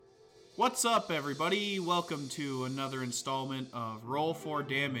What's up, everybody? Welcome to another installment of Roll for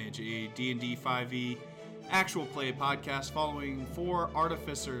Damage, a D&D 5e actual play podcast following four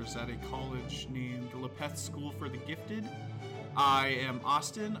artificers at a college named Lepeth School for the Gifted. I am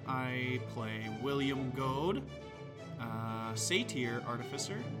Austin. I play William Goad, Satyr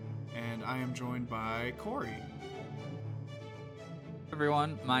Artificer, and I am joined by Corey.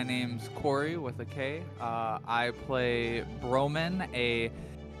 Everyone, my name's Corey with a K. I play Broman, a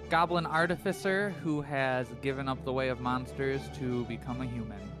goblin artificer who has given up the way of monsters to become a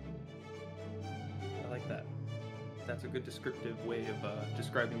human. I like that. That's a good descriptive way of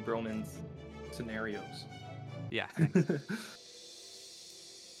describing Broman's scenarios. Yeah. Thought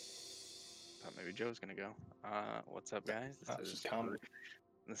maybe Joe's gonna go. What's up, guys?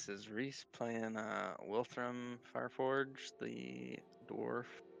 This is Reese playing Wilthram Fireforge, the dwarf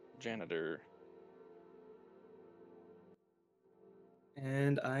janitor.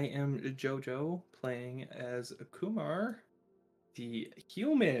 And I am Jojo, playing as Kumar, the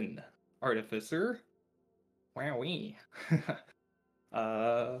human artificer. Wowee.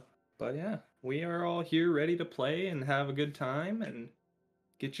 But yeah, we are all here ready to play and have a good time and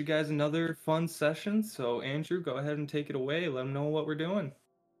get you guys another fun session. So Andrew, go ahead and take it away. Let them know what we're doing.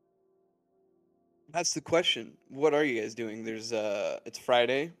 That's the question. What are you guys doing? It's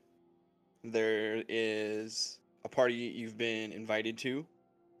Friday. There is a party you've been invited to.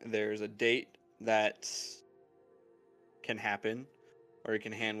 There's a date that can happen, or you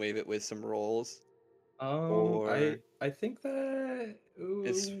can hand wave it with some rolls. Or I think that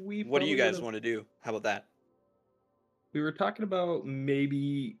what do you guys want to do? How about that? We were talking about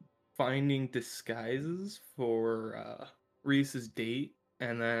maybe finding disguises for Reese's date,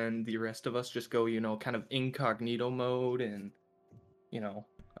 and then the rest of us just go, kind of incognito mode and,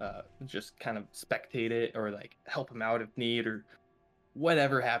 just kind of spectate it or like help him out if need or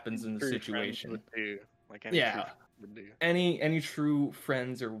whatever happens in the situation. Would do, like any true friend would do. Any true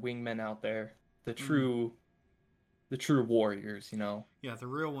friends or wingmen out there, the true warriors, Yeah, the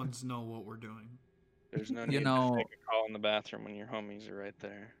real ones know what we're doing. There's no need to take a call in the bathroom when your homies are right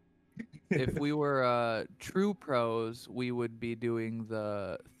there. If we were true pros, we would be doing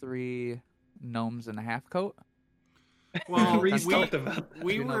the 3 gnomes and a half coat. Well, we we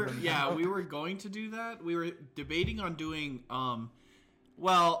were going to do that. We were debating on doing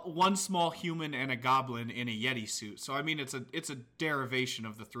one small human and a goblin in a Yeti suit. So I mean it's a derivation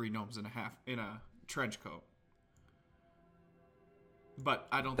of the 3 gnomes and a half in a trench coat. But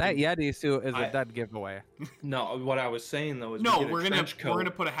I don't that think Yeti suit is a dead giveaway. No, what I was saying though is we're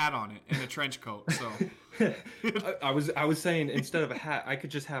gonna put a hat on it and a trench coat. So I was saying instead of a hat, I could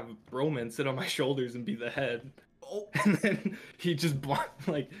just have Roman sit on my shoulders and be the head. Oh. And then he just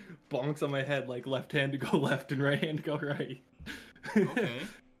bonks on my head, like left hand to go left and right hand to go right.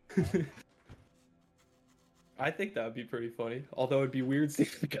 Okay. I think that would be pretty funny. Although it'd be weird seeing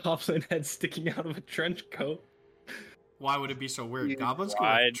the goblin head sticking out of a trench coat. Why would it be so weird? Goblins go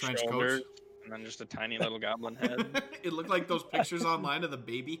with trench coats. And then just a tiny little goblin head. It looked like those pictures online of the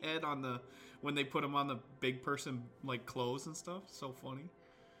baby head when they put him on the big person like clothes and stuff. So funny.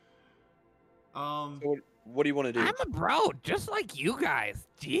 So what do you want to do? I'm a bro, just like you guys.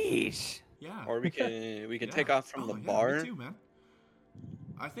 Jeez. Yeah. Or we can take off from the Yeah, bar. me too, man.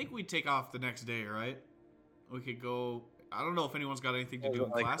 I think we'd take off the next day, right? We could go. I don't know if anyone's got anything to do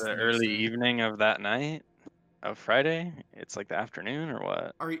in like class. the early evening of that night of Friday. It's like the afternoon or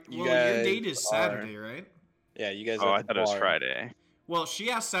what? Your date is Saturday, right? Yeah, you guys. Oh, are I at thought the it was bar. Friday. Well,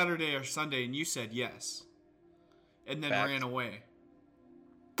 she asked Saturday or Sunday, and you said yes, and then ran away.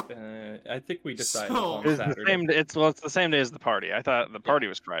 I think we decided So- on It's Saturday. it's the same day as the party. I thought the party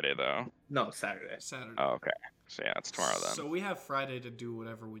was Friday though. No, Saturday. Saturday. Oh, okay. So yeah, it's tomorrow then. So we have Friday to do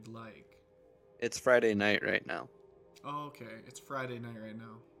whatever we'd like. It's Friday night right now. Oh, okay, it's Friday night right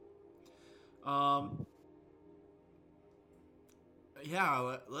now.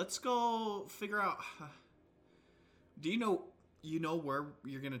 Yeah, let's go figure out. Do you know where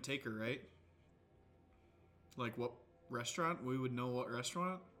you're gonna take her, right? Like what restaurant? We would know what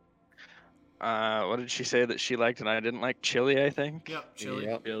restaurant. What did she say that she liked and I didn't like? Chili, I think. Yep, chili.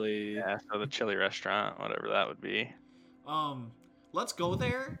 Yep. Really. Yeah, so the chili restaurant, whatever that would be. Let's go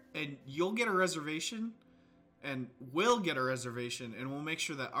there, and you'll get a reservation, and we'll get a reservation, and we'll make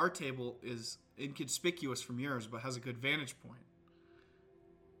sure that our table is inconspicuous from yours, but has a good vantage point.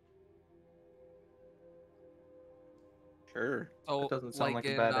 Sure. So, That doesn't sound like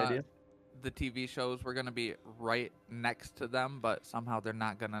a bad idea. The TV shows, we're gonna be right next to them, but somehow they're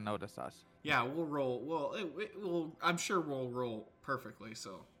not gonna notice us. Yeah, we'll roll. Well, I'm sure we'll roll perfectly,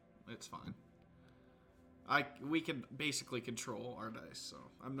 so it's fine. We can basically control our dice, so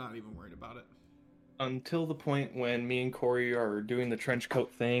I'm not even worried about it. Until the point when me and Corey are doing the trench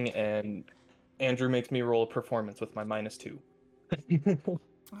coat thing, and Andrew makes me roll a performance with my -2. Oh,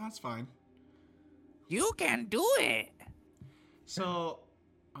 that's fine. You can do it. So,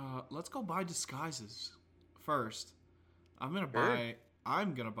 let's go buy disguises first. I'm gonna Sure. buy.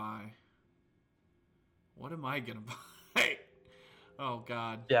 What am I gonna buy? Oh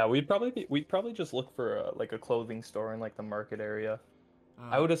God. Yeah, we'd probably just look for a clothing store in like the market area.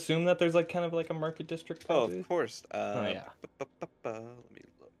 I would assume that there's like kind of like a market district. Oh, Probably. of course. Yeah. Let me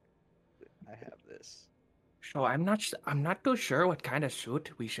look. I have this. So I'm not too sure what kind of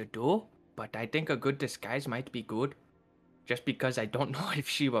suit we should do, but I think a good disguise might be good. Just because I don't know if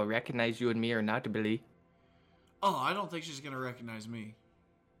she will recognize you and me or not, Billy. Oh, I don't think she's gonna recognize me.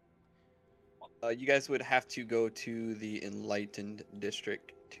 You guys would have to go to the Enlightened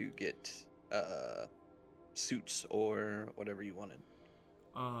District to get suits or whatever you wanted.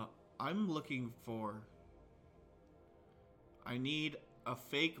 I'm looking for. I need a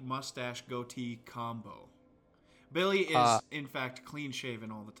fake mustache goatee combo. Billy is in fact clean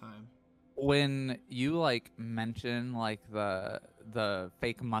shaven all the time. When you like mention like the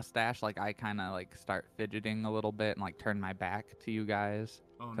fake mustache, like I kind of like start fidgeting a little bit and like turn my back to you guys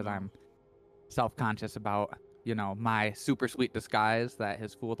because I'm self-conscious about, you know, my super sweet disguise that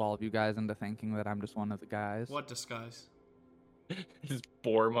has fooled all of you guys into thinking that I'm just one of the guys. What disguise? His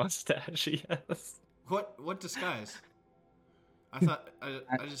boar mustache, yes. What disguise? I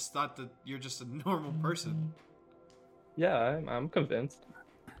just thought that you're just a normal person. Yeah, I'm convinced.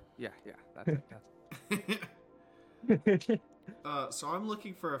 Yeah, that's it. So I'm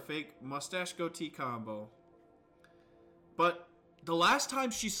looking for a fake mustache goatee combo. But the last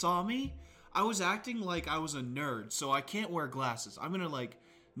time she saw me, I was acting like I was a nerd, so I can't wear glasses. I'm gonna like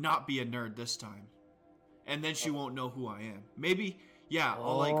not be a nerd this time, and then she won't know who I am. Maybe, yeah,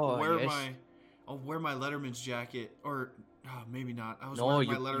 I'll like I'll wear my Letterman's jacket, or maybe not. I was wearing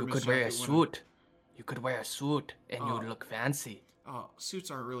my Letterman's you could jacket wear a when suit. You could wear a suit and you'd look fancy.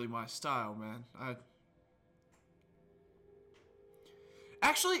 Suits aren't really my style, man.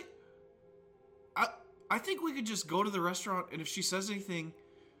 Actually, I think we could just go to the restaurant, and if she says anything,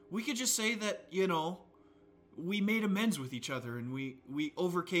 we could just say that, you know, we made amends with each other and we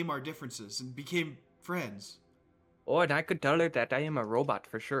overcame our differences and became friends. Oh, and I could tell her that I am a robot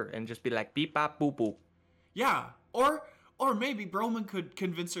for sure and just be like beep bop boop boop. Yeah, or maybe Broman could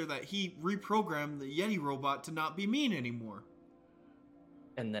convince her that he reprogrammed the Yeti robot to not be mean anymore.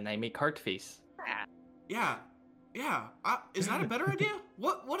 And then I make heart face. Yeah. Is that a better idea?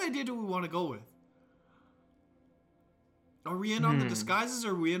 What idea do we want to go with? Are we in on the disguises,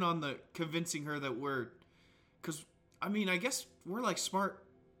 or are we in on the convincing her that we're... Because, I mean, I guess we're, like, smart...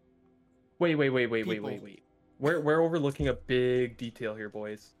 Wait. We're overlooking a big detail here,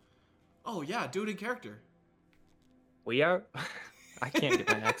 boys. Oh, yeah, do it in character. We are... I can't get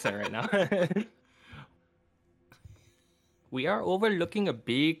my accent right now. We are overlooking a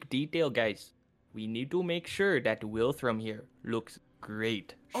big detail, guys. We need to make sure that Wilthram here looks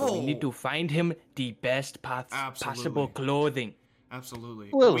great. So we need to find him the best possible clothing. Absolutely.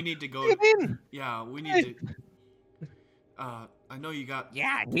 Well, we need to go... Yeah, we need to... I know you got...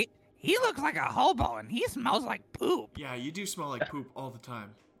 Yeah, he looks like a hobo and he smells like poop. Yeah, you do smell like poop all the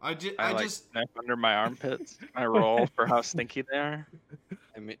time. I like just... sniff under my armpits. I roll for how stinky they are.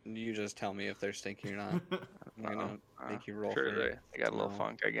 I mean, you just tell me if they're stinky or not. I'm gonna make you roll. Sure, for it. they got a little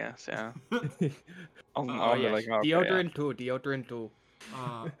funk, I guess. Yeah. Oh yes, like, okay, deodorant too.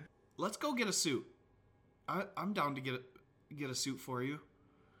 Let's go get a suit. I'm down to get a suit for you,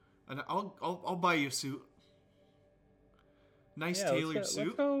 and I'll buy you a suit. Nice tailored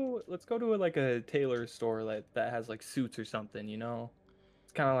suit. Let's go to like a tailor store that has like suits or something. You know,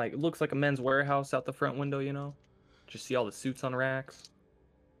 it's kind of like, it looks like a Men's Warehouse out the front window. You know, just see all the suits on racks.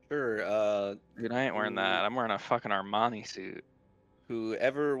 Sure. Dude, I ain't wearing that. I'm wearing a fucking Armani suit.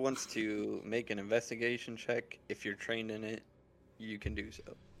 Whoever wants to make an investigation check, if you're trained in it, you can do so.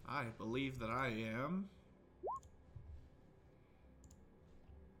 I believe that I am.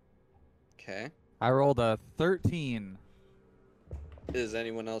 Okay. I rolled a 13. Is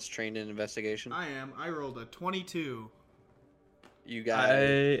anyone else trained in investigation? I am. I rolled a 22. You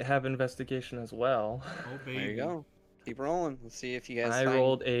guys. I have investigation as well. Oh baby. There you go. Keep rolling. Let's see if you guys. I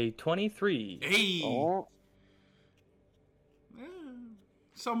rolled a 23. Hey. Oh.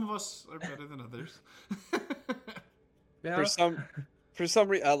 Some of us are better than others. Yeah. For some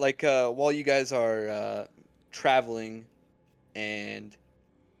reason, while you guys are traveling, and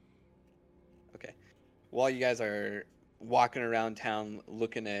while you guys are walking around town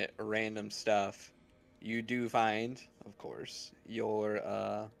looking at random stuff, you do find, of course, your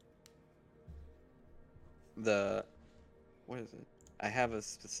what is it? I have a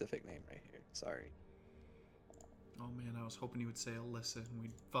specific name right here. Sorry. Oh man, I was hoping you would say Alyssa and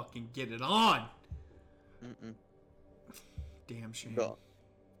we'd fucking get it on. Mm-mm. Damn shame. Well,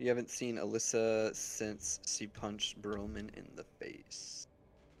 you haven't seen Alyssa since she punched Broman in the face.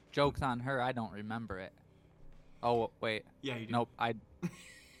 Joke's on her. I don't remember it. Oh wait. Yeah, you do. Nope. I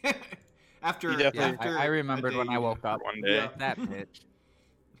after remembered when I woke up. One day. Yeah. That bitch.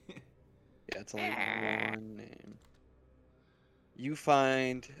 Yeah, it's only one name. You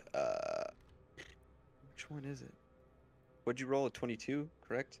find which one is it? What'd you roll? A 22,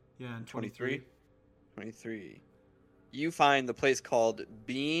 correct? Yeah, and 23. 23. You find the place called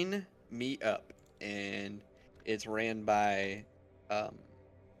Bean Meet Up, and it's ran by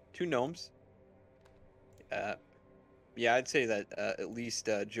two gnomes. Yeah, I'd say that at least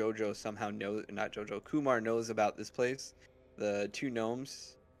Jojo somehow knows, not Jojo, Kumar knows about this place. The two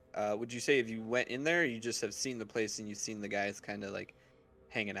gnomes. Would you say if you went in there, or you just have seen the place and you've seen the guys kind of like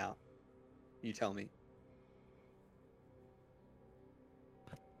hanging out? You tell me.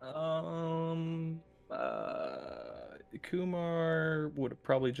 Kumar would have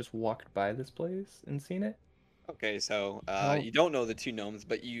probably just walked by this place and seen it. Okay, so Oh. you don't know the two gnomes,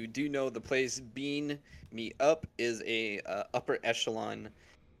 but you do know the place Bean Meet Up is a upper echelon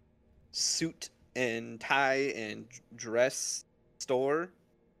suit and tie and dress store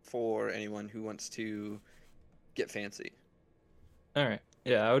for anyone who wants to get fancy. All right.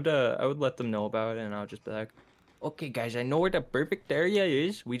 Yeah, I would let them know about it, and I'll just be like, Okay, guys, I know where the perfect area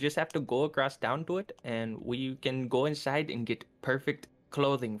is. We just have to go across down to it, and we can go inside and get perfect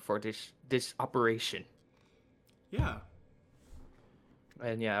clothing for this operation. Yeah.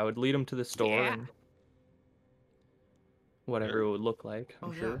 and yeah, I would lead them to the store Yeah. and whatever it would look like. I'm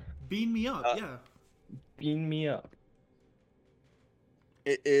Oh, sure. yeah. Beam me up. Yeah. Beam me up.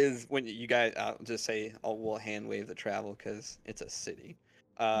 It is when you guys. I'll just say we'll hand wave the travel because it's a city.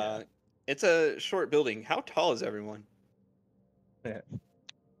 It's a short building. How tall is everyone?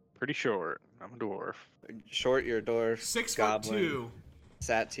 Pretty short. I'm a dwarf. Short, you're a dwarf. 6'2". goblin,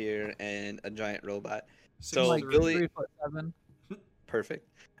 satyr, and a giant robot. 6'3". So Billy, 3'7". perfect.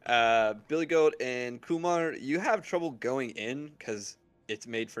 Billy Goat and Kumar, you have trouble going in because it's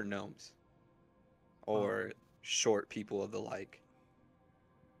made for gnomes or short people of the like.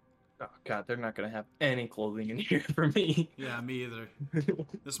 Oh god, they're not gonna have any clothing in here for me. Yeah, me either.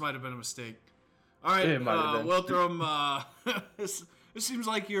 This might have been a mistake. All right, It might have been. Wilthram, this seems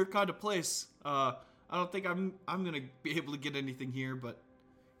like your kind of place. I don't think I'm gonna be able to get anything here, but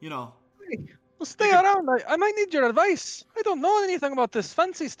you know. Well, stay around. I might need your advice. I don't know anything about this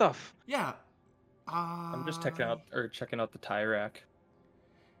fancy stuff. Yeah. I'm just checking out the tie rack.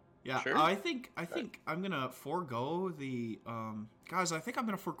 Yeah, Sure. I think I'm gonna forego the guys. I think I'm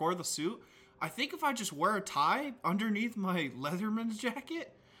gonna forego the suit. I think if I just wear a tie underneath my Leatherman's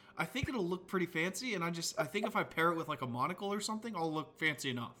jacket, I think it'll look pretty fancy. And I think if I pair it with like a monocle or something, I'll look fancy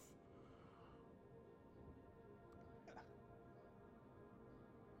enough.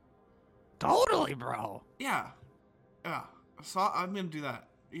 Totally, bro. Yeah. So I'm gonna do that.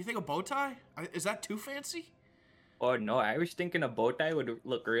 You think a bow tie? Is that too fancy? Oh no, I was thinking a bow tie would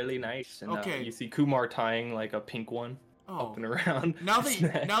look really nice. And Okay. you see Kumar tying like a pink one Oh. up and around. Now his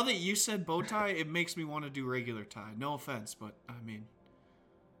neck. that you said bow tie, it makes me want to do regular tie. No offense, but I mean,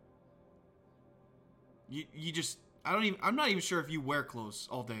 you just I'm not even sure if you wear clothes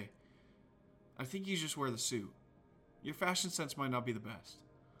all day. I think you just wear the suit. Your fashion sense might not be the best.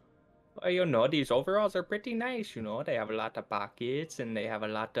 Well, you know, these overalls are pretty nice. You know, they have a lot of pockets and they have a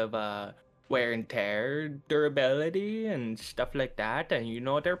lot of wear and tear durability and stuff like that. And you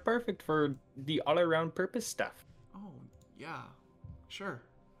know, they're perfect for the all-around purpose stuff. Oh yeah, sure.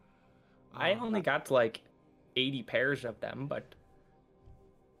 I only got like 80 pairs of them, but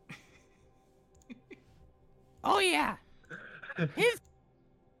Oh yeah. He's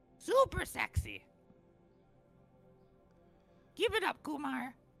super sexy. Give it up,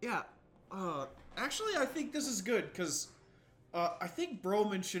 Kumar. Yeah. Actually, I think this is good because I think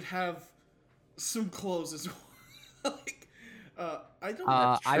Broman should have some clothes as well. Like, I don't.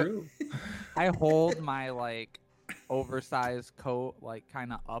 that's I- true. I hold my like oversized coat like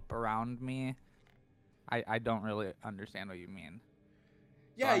kind of up around me. I don't really understand what you mean.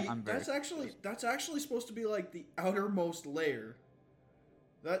 Yeah, I'm very that's actually supposed to be like the outermost layer.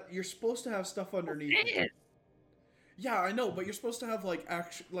 That you're supposed to have stuff underneath it. Yeah, I know, but you're supposed to have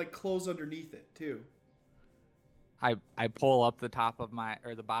like clothes underneath it too. I pull up the top of my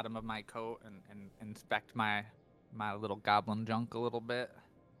or the bottom of my coat and inspect my little goblin junk a little bit.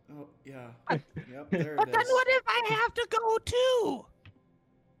 Oh, yeah. Yep, there it But then is. what if I have to go too?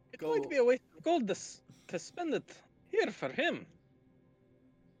 It might be a waste of gold to spend it here for him.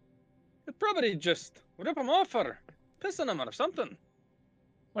 You'd probably just rip him off or piss on him or something.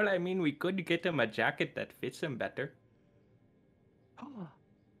 Well, I mean, we could get him a jacket that fits him better.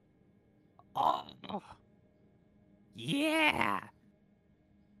 Oh. Yeah.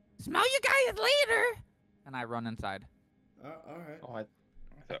 Smell you guys later. And I run inside. All right. Oh, I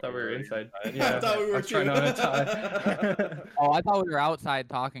thought we were inside. Yeah, I thought we were I was trying not to tie. Oh, I thought we were outside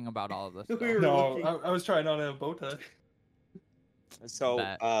talking about all of this stuff. No, I was trying not to bow tie. So,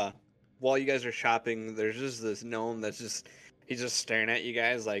 while you guys are shopping, there's just this gnome he's just staring at you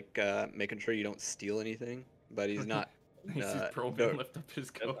guys, like making sure you don't steal anything, but he's not. He sees Broman lift up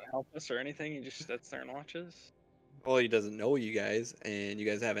his coat. Doesn't help us or anything. He just sits there and watches. Well, he doesn't know you guys, and you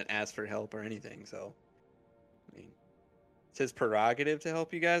guys haven't asked for help or anything, so. I mean, it's his prerogative to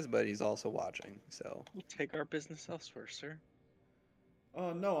help you guys, but he's also watching, so. We'll take our business elsewhere, sir.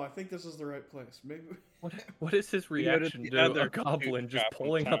 Oh, no, I think this is the right place. Maybe. What is his reaction to a goblin just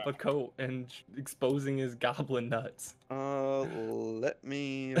pulling up a coat and exposing his goblin nuts? Let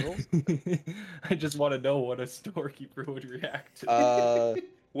me roll. I just want to know what a storekeeper would react to.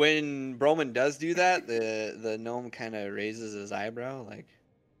 When Broman does do that, the gnome kind of raises his eyebrow, like,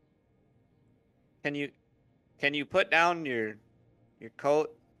 Can you put down your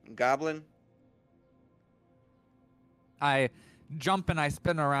coat, goblin? I jump and I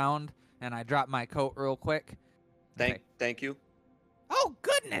spin around and I drop my coat real quick. Thank you. Oh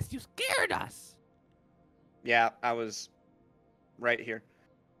goodness, you scared us. Yeah, I was right here.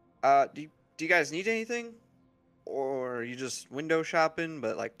 Do you guys need anything? Or are you just window shopping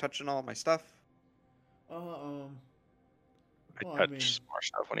but like touching all my stuff? I touch more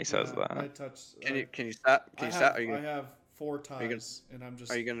stuff when he says that. I touch. Can you stop? I have 4 ties, and I'm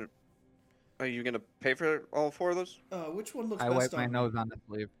just. Are you gonna pay for all 4 of those? Which one looks I best wipe my on nose me? on the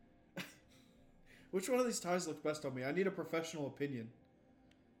sleeve. Which one of these ties looks best on me? I need a professional opinion.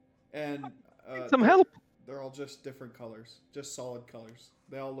 And Some help. They're all just different colors, just solid colors.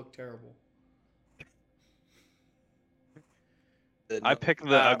 They all look terrible. I pick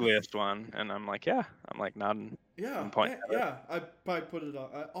the ugliest one, and I'm like, yeah. I'm like nodding. Yeah, yeah. I probably put it on.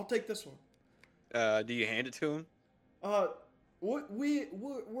 I'll take this one. Do you hand it to him?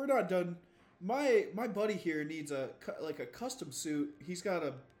 We're not done. My buddy here needs a custom suit. He's got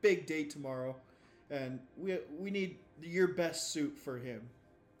a big date tomorrow, and we need your best suit for him.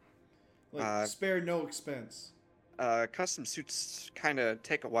 Like spare no expense. Custom suits kind of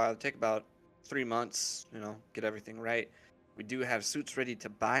take a while. Take about 3 months. Get everything right. We do have suits ready to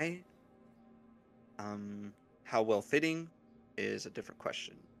buy. How well fitting is a different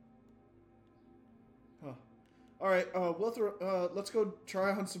question. Huh. All right, let's go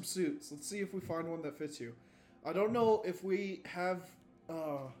try on some suits. Let's see if we find one that fits you. I don't know if we have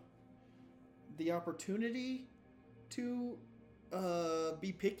the opportunity to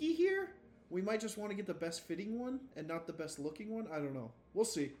be picky here. We might just want to get the best fitting one and not the best looking one. I don't know. We'll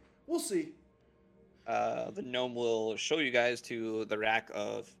see. The gnome will show you guys to the rack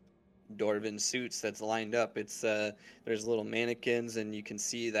of Dwarven suits that's lined up. It's there's little mannequins, and you can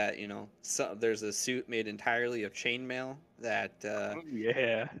see that there's a suit made entirely of chainmail that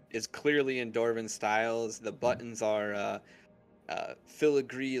is clearly in Dwarven styles. The buttons are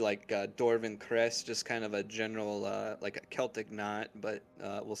filigree, like Dwarven crest, just kind of a general like a Celtic knot, but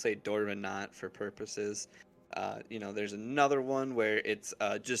we'll say Dwarven knot for purposes. There's another one where it's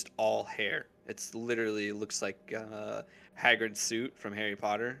just all hair. It's literally looks like Hagrid's suit from Harry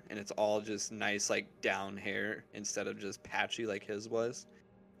Potter, and it's all just nice, like, down hair instead of just patchy like his was.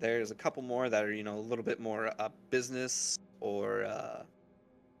 There's a couple more that are, a little bit more business or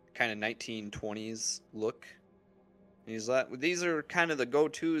kind of 1920s look. And he's like, these are kind of the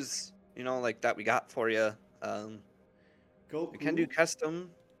go-tos, like that we got for you. We can do custom.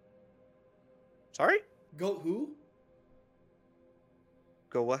 Sorry? Goat who?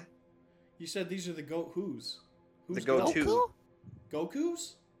 Go what? You said these are the goat who's. The go-to.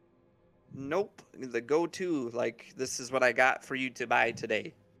 Goku's? Nope. The go-to. Like, this is what I got for you to buy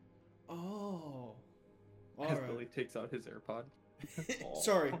today. Oh. All As right. Billy takes out his AirPod.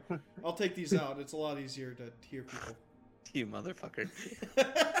 Sorry. I'll take these out. It's a lot easier to hear people. You motherfucker.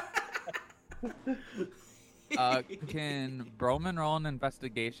 Can Broman roll an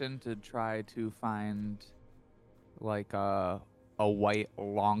investigation to try to find like a white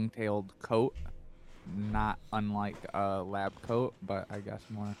long-tailed coat, not unlike a lab coat, but I guess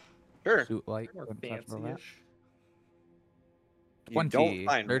more suit-like? More wouldn't touch for that. fancy-ish. 20, don't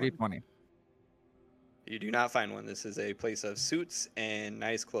find 30, one. 20. You do not find one. This is a place of suits and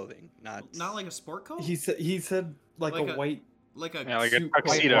nice clothing. Not like a sport coat. He said like a white, like a suit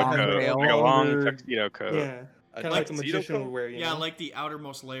tuxedo coat, coat, like a long tuxedo coat. Yeah, kind of like a magician would wear. Yeah, like the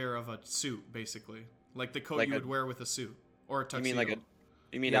outermost layer of a suit, basically, like the coat you would wear with a suit or a tuxedo.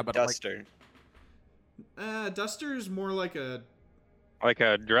 You mean a duster? Duster is more like a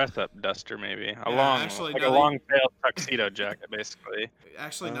dress-up duster, maybe. A long tail tuxedo jacket, basically.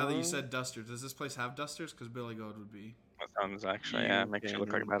 Actually, now that you said duster, does this place have dusters? Because Billy Goat would be. That sounds actually, makes you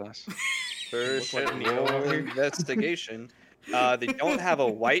look like a badass. First investigation. They don't have a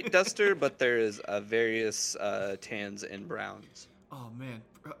white duster, but there is various tans and browns. Oh man,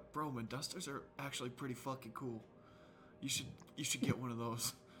 Broman, dusters are actually pretty fucking cool. You should get one of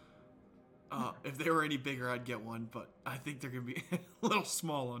those. If they were any bigger, I'd get one, but I think they're gonna be a little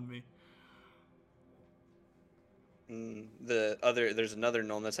small on me. There's another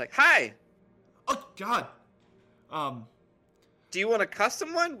gnome that's like, "Hi." Oh God. Do you want a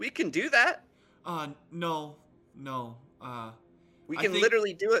custom one? We can do that. No. We can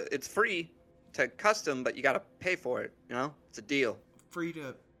literally do it. It's free to custom, but you gotta pay for it. You know, it's a deal. Free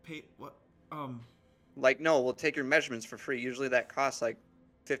to pay what? No, we'll take your measurements for free. Usually that costs like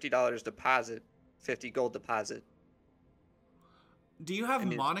 $50 deposit, 50 gold deposit. Do you have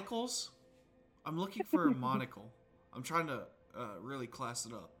monocles? I'm looking for a monocle. I'm trying to really class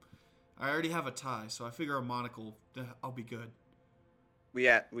it up. I already have a tie, so I figure a monocle, I'll be good. We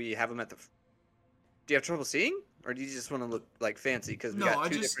have them at the. Do you have trouble seeing, or do you just want to look like fancy? Because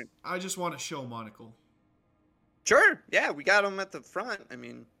I just want to show monocle. Sure. Yeah, we got them at the front. I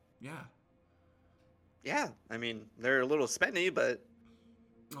mean. Yeah. Yeah, I mean they're a little spendy, but.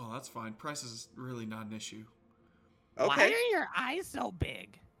 Oh, that's fine. Price is really not an issue. Okay. Why are your eyes so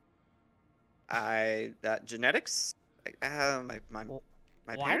big? Genetics. My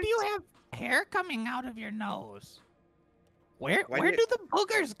Why parents? do you have hair coming out of your nose? Where do the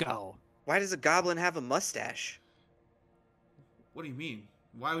boogers go? Why does a goblin have a mustache? What do you mean?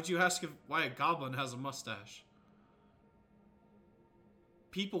 Why would you ask why a goblin has a mustache?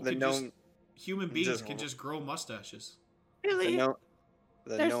 Human beings can just grow mustaches. Really?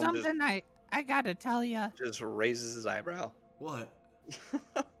 There's something I gotta tell you. Just raises his eyebrow. What?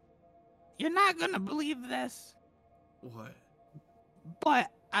 You're not gonna believe this. What?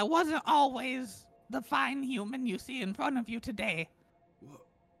 But I wasn't always the fine human you see in front of you today.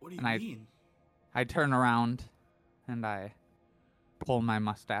 What do you mean? I turn around and I pull my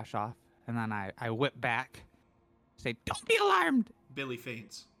mustache off, and then I whip back, say, "Don't be alarmed." Billy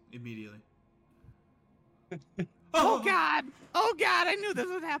faints immediately. Oh God! Oh God! I knew this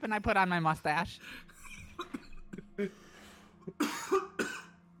would happen. I put on my mustache.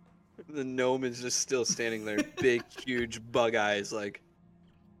 The gnome is just still standing there, big, huge bug eyes, like.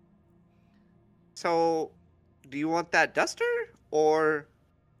 So, do you want that duster, or?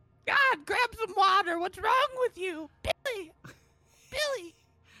 God, grab some water. What's wrong with you, Billy? Billy.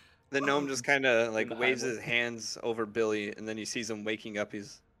 The gnome just kind of like waves his hands over Billy, and then he sees him waking up.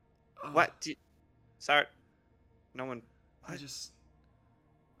 He's, what? Sorry, no one. What?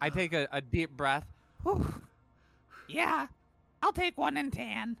 I take a deep breath. Whew. Yeah, I'll take one in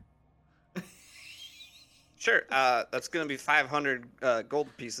tan. Sure. That's gonna be 500 gold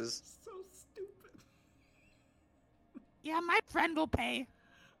pieces. So stupid. Yeah, my friend will pay.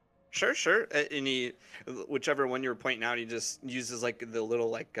 Sure. And whichever one you were pointing out, he just uses like the little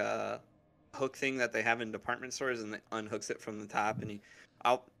like hook thing that they have in department stores, and unhooks it from the top. And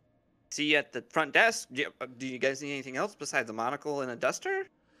I'll see you at the front desk. Do you guys need anything else besides a monocle and a duster?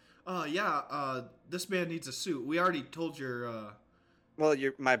 This man needs a suit. We already told your. Well,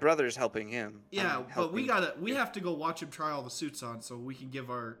 my brother's helping him. Yeah, but we have to go watch him try all the suits on, so we can give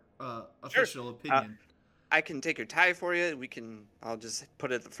our official opinion. I can take your tie for you. I'll just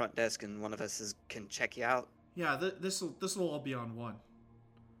put it at the front desk, and one of us can check you out. Yeah, this will all be on one.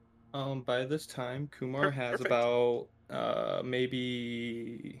 By this time, Kumar has about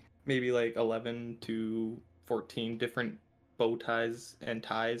maybe like 11 to 14 different bow ties and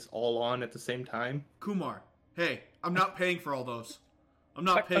ties all on at the same time. Kumar, hey, I'm not paying for all those. I'm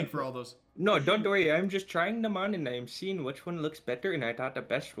not paying for all those. No, don't worry. I'm just trying them on, and I'm seeing which one looks better. And I thought the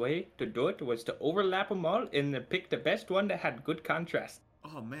best way to do it was to overlap them all and then pick the best one that had good contrast.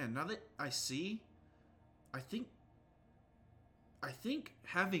 Oh man, now that I see, I think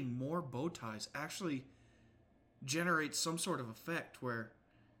having more bow ties actually generates some sort of effect where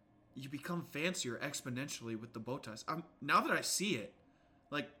you become fancier exponentially with the bow ties. Now that I see it,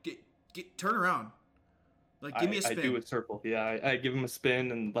 like turn around. Like, give me a spin. I do a circle. Yeah, I give him a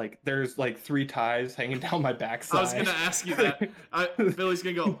spin, and like there's like 3 ties hanging down my backside. I was gonna ask you that. Billy's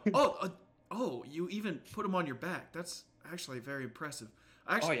gonna go, Oh, you even put them on your back. That's actually very impressive.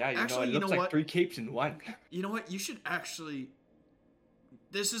 It looks like 3 capes in one. You know what? You should actually...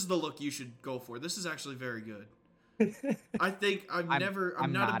 This is the look you should go for. This is actually very good. I think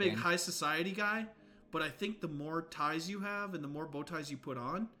I'm not a big high society guy, but I think the more ties you have and the more bow ties you put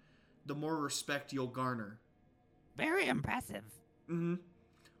on, the more respect you'll garner. Very impressive. Mm-hmm.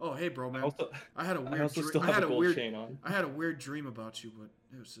 Oh, hey, bro, man. I had a weird dream about you, but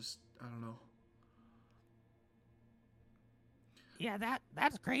it was just, I don't know. Yeah,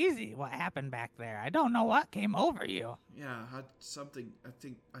 that's crazy. What happened back there? I don't know what came over you. Yeah, I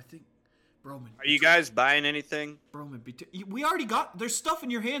think, Broman. Are you guys buying anything? Broman, we already got. There's stuff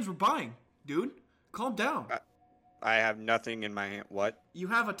in your hands. We're buying, dude. Calm down. I have nothing in my hand. What? You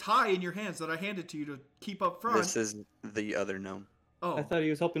have a tie in your hands that I handed to you to keep up front. This is the other gnome. Oh, I thought he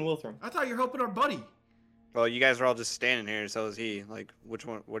was helping Wilthram. I thought you were helping our buddy. Well, you guys are all just standing here, so is he. Like, which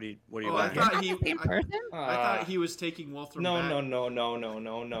one? What are you buying? I thought he was taking Wilthram back.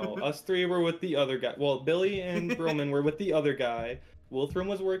 No. Us 3 were with the other guy. Well, Billy and Broman were with the other guy. Wilthram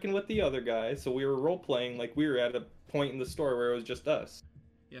was working with the other guy, so we were role-playing like we were at a point in the story where it was just us.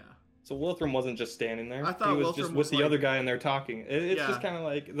 Yeah. So Wilthram wasn't just standing there. I thought he was Wilthram just was with the other guy and they're talking. It's just kind of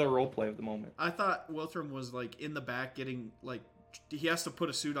like the roleplay of the moment. I thought Wilthram was like in the back getting like... He has to put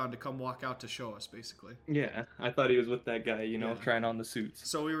a suit on to come walk out to show us, basically. Yeah, I thought he was with that guy, trying on the suits.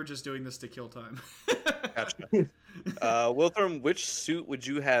 So we were just doing this to kill time. Gotcha. Wilthram, which suit would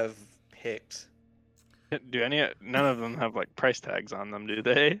you have picked? None of them have like price tags on them, do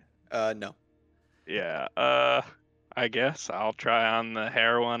they? No. Yeah. I guess I'll try on the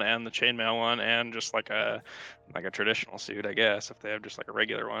hair one and the chainmail one and just like a traditional suit, I guess, if they have just like a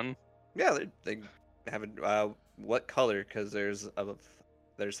regular one. Yeah, they have it. What color? Because there's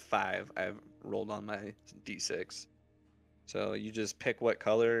 5. I've rolled on my D6, so you just pick what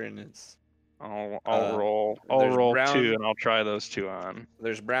color, and it's. I'll roll brown, 2, and I'll try those 2 on.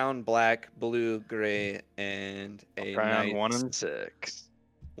 There's brown, black, blue, gray, and a nice 1 and 6.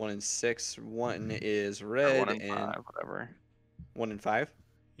 1 and 6. 1 is red, 1 and 5, whatever. 1 and 5.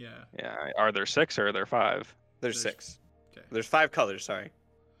 Yeah. Yeah. Are there 6 or are there 5? There's 6. Okay. There's 5 colors. Sorry.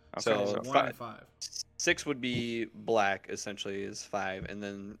 Okay, so 1 and 5. 6 would be black, essentially, is 5, and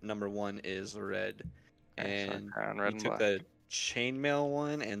then number 1 is red. And you took the chainmail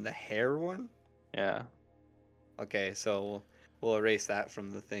one and the hair one? Yeah. Okay, so we'll erase that from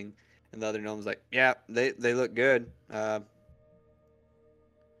the thing. And the other gnome's like, yeah, they look good.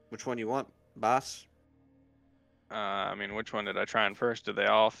 Which one do you want, boss? I mean, which one did I try on first? Do they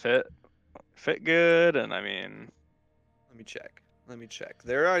all fit good? And I mean, let me check.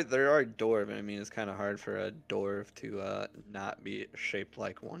 There are dwarf. I mean, it's kind of hard for a dwarf to not be shaped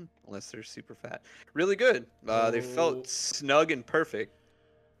like one unless they're super fat. Really good. They felt snug and perfect.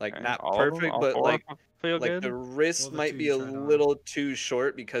 Like okay, not perfect, but like good? the wrist might be a little too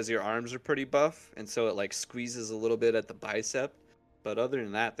short because your arms are pretty buff, and so it like squeezes a little bit at the bicep. But other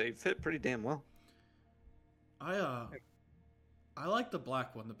than that, they fit pretty damn well. I like the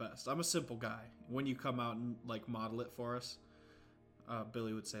black one the best. I'm a simple guy. When you come out and like model it for us,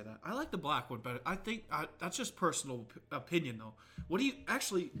 Billy would say that. I like the black one better. I think that's just personal opinion, though. What do you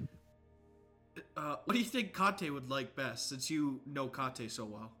think Kate would like best, since you know Kate so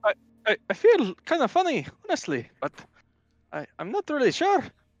well? I feel kind of funny, honestly, but I'm not really sure.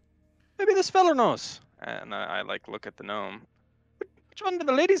 Maybe this fella knows. And I like look at the gnome. Which one do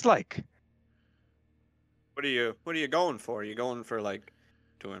the ladies like? What are you going for? Are you going for like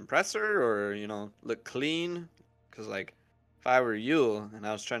to impress her, or look clean? Because like if I were you and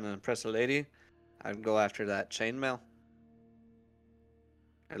I was trying to impress a lady, I'd go after that chainmail.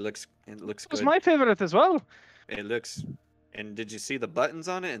 It looks good. It's my favorite as well. It looks. And did you see the buttons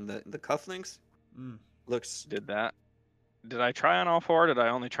on it and the cufflinks? Looks. Did I try on all 4? Or did I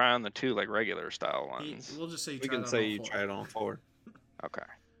only try on the 2 like regular style ones? We'll just say you tried on 4. Okay.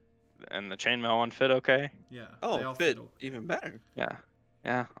 And the chainmail one fit okay? Yeah. Oh, fit even better. Yeah.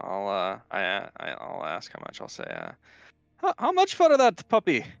 Yeah. I'll ask how much. I'll say how much for that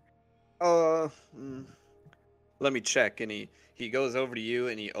puppy? Let me check. And he goes over to you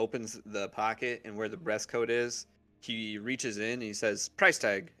and he opens the pocket, and where the breast coat is, he reaches in and he says price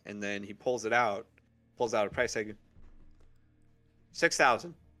tag, and then he pulls out a price tag.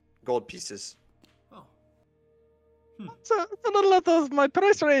 6,000 gold pieces. Oh. It's a little out of my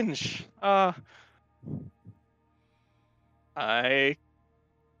price range. And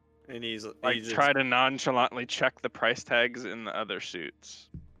he's try to nonchalantly check the price tags in the other suits.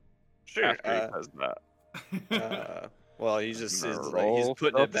 Sure. After he does that. Well, he's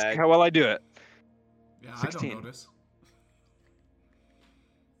putting it back. How well I do it. Yeah, 16. I don't notice.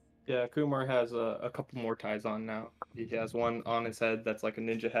 Yeah, Kumar has a couple more ties on now. He has one on his head that's like a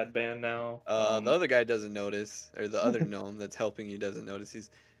ninja headband now. The other guy doesn't notice, or the other gnome that's helping you doesn't notice.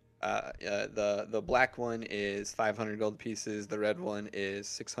 He's the black one is 500 gold pieces. The red one is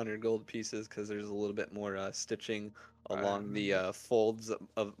 600 gold pieces because there's a little bit more stitching along the folds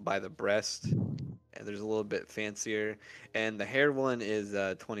of by the breast, and there's a little bit fancier. And the hair one is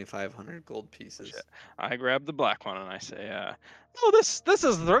 2,500 gold pieces. Shit. I grab the black one and I say, "No, this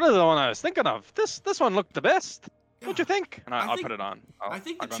is really the one I was thinking of. This one looked the best. What'd you think?" And I'll put it on. I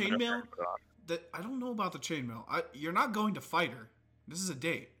think the chainmail. I don't know about the chainmail. You're not going to fight her. This is a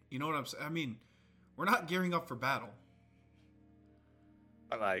date. You know what I'm saying? I mean, we're not gearing up for battle.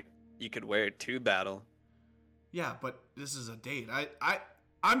 Like, you could wear it to battle. Yeah, but this is a date.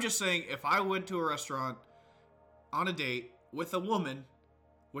 I'm just saying, if I went to a restaurant on a date with a woman,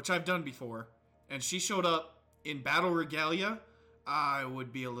 which I've done before, and she showed up in battle regalia, I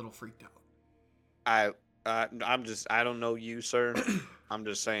would be a little freaked out. I don't know you, sir. I'm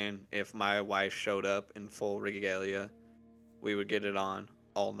just saying, if my wife showed up in full regalia, we would get it on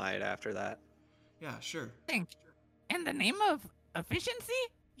all night after that. Yeah, sure. In the name of efficiency,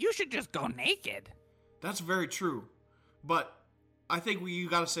 you should just go naked. That's very true. But I think you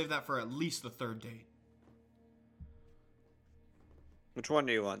gotta save that for at least the third date. Which one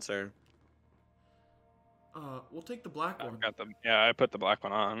do you want, sir? We'll take the black one. I put the black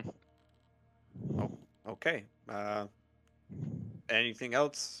one on. Oh, okay. Anything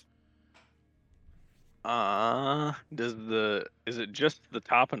else? Is it just the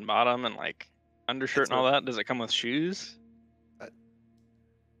top and bottom and like undershirt and all that? Does it come with shoes?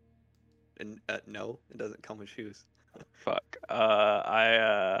 No, it doesn't come with shoes. Fuck.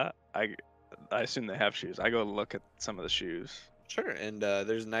 I assume they have shoes. I go look at some of the shoes. Sure, and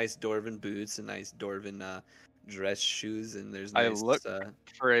there's nice Dwarven boots and nice Dwarven dress shoes, and there's nice... I look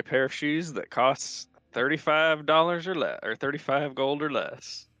for a pair of shoes that costs $35 or less, or 35 gold or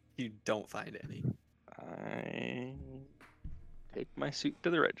less. You don't find any. I take my suit to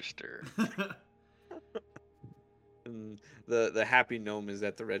the register. And the happy gnome is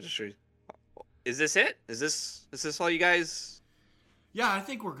at the register. Is this it? Is this all you guys? Yeah, I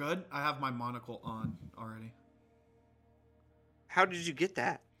think we're good. I have my monocle on already. How did you get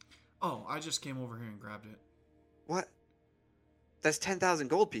that? Oh, I just came over here and grabbed it. What? That's 10,000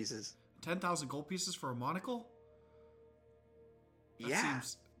 gold pieces. 10,000 gold pieces for a monocle? That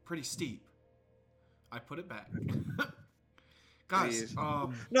seems pretty steep. I put it back. Guys,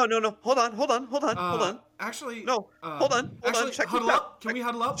 No. Hold on. Actually, no. Hold on. Check huddle up. Can we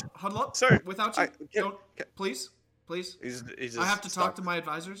huddle up? Huddle up, sir. Without you, please. He's just I have to talk to my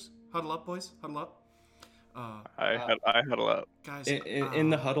advisors. Huddle up, boys. Huddle up. I huddle up. Guys, in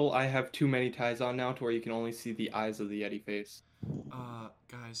the huddle, I have too many ties on now to where you can only see the eyes of the Yeti face.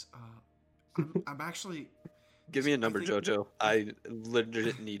 Guys, I'm actually. Give me a number, Jojo. I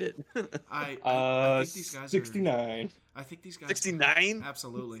literally need it. I think these guys 69. I think these guys. 69?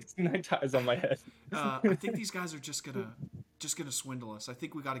 Absolutely. 69 ties on my head. I think these guys are just gonna swindle us. I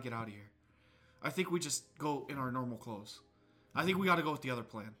think we got to get out of here. I think we just go in our normal clothes. I think we got to go with the other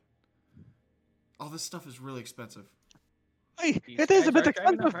plan. All this stuff is really expensive. Hey, it is a bit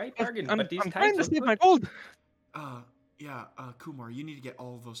expensive. I'm trying to save my gold. Kumar, you need to get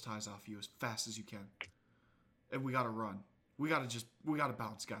all of those ties off you as fast as you can. And we gotta run. We gotta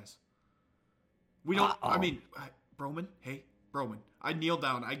bounce, guys. We don't. I mean, Broman. Hey, Broman. I kneel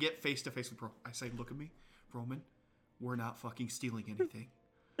down. I get face to face with Broman. I say, look at me, Broman. We're not fucking stealing anything.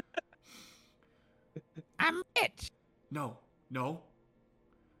 I'm rich. No.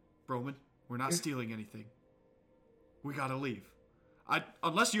 Broman, we're not stealing anything. We gotta leave.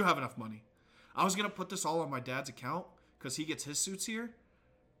 Unless you have enough money. I was gonna put this all on my dad's account because he gets his suits here.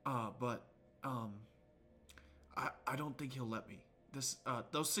 But I don't think he'll let me.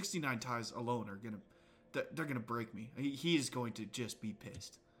 Those 69 ties alone are they're gonna break me. He is going to just be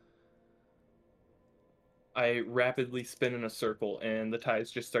pissed. I rapidly spin in a circle, and the ties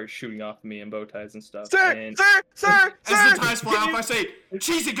just start shooting off me and bow ties and stuff. Sir! And... Sir! As the ties fly off, I say,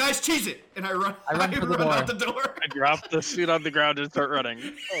 cheese it, guys, cheese it! And I run out the door. I drop the suit on the ground and start running.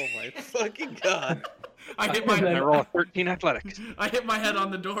 Oh my fucking god. I hit my I roll 13 athletics. I hit my head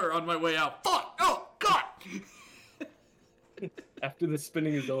on the door on my way out. Fuck! Oh, God! After the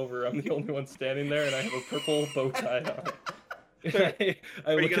spinning is over, I'm the only one standing there, and I have a purple bow tie on.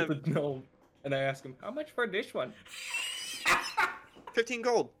 I look at the gnome, and I ask him, how much for this one? 15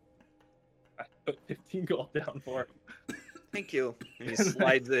 gold. I put 15 gold down for him. Thank you. And he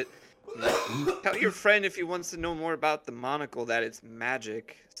slides it. Tell your friend if he wants to know more about the monocle that it's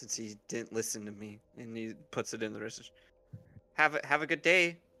magic, since he didn't listen to me. And he puts it in the register. Have a good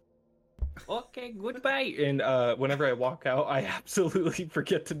day. Okay, goodbye. And whenever I walk out, I absolutely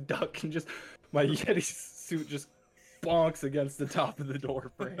forget to duck and just my Yeti suit just bonks against the top of the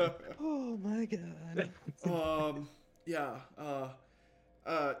door frame. Oh my god. Yeah.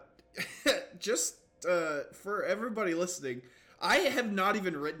 Just for everybody listening, I have not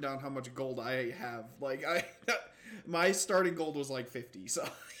even written down how much gold I have. Like my starting gold was like 50, so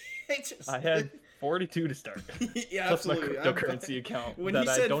I had 42 to start. Yeah, plus absolutely. my cryptocurrency account that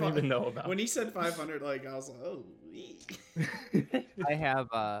I don't even know about. When he said 500, like I was like, oh. I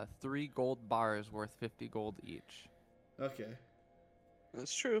have 3 gold bars worth 50 gold each. Okay.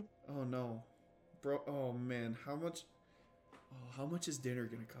 That's true. Oh no, bro. Oh man, how much? Oh, how much is dinner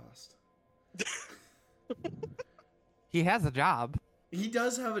gonna cost? He has a job. He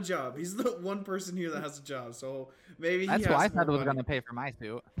does have a job. He's the one person here that has a job, so maybe That's he what I has thought more was money. gonna pay for my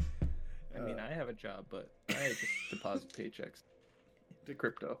suit. I mean, I have a job, but I just deposit paychecks to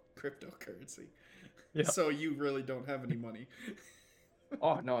cryptocurrency. Yeah. So you really don't have any money.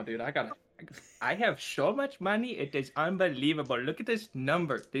 Oh no, dude, I have so much money. It is unbelievable. Look at this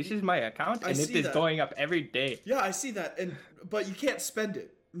number. This is my account, and it is going up every day. Yeah, I see that, but you can't spend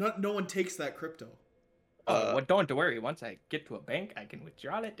it. No one takes that crypto. Oh, well, don't worry. Once I get to a bank, I can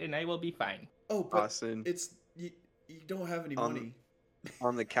withdraw it, and I will be fine. Oh, but Austin, it's you don't have any money.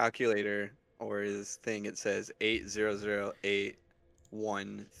 On the calculator or his thing, it says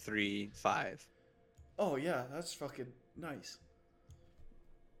 8008135. Oh yeah, that's fucking nice.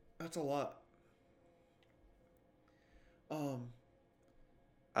 That's a lot. Can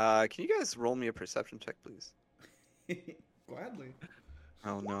you guys roll me a perception check, please? Gladly.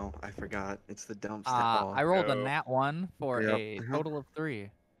 Oh no, I forgot. It's the dump I rolled a nat 1 for a total of 3.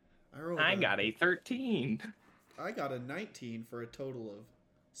 I got a 13. I got a 19 for a total of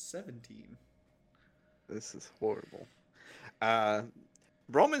 17. This is horrible.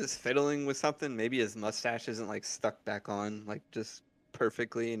 Roman is fiddling with something. Maybe his mustache isn't like stuck back on like just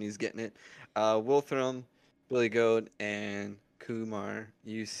perfectly, and he's getting it. Wilthram, Billy Goat, and Kumar.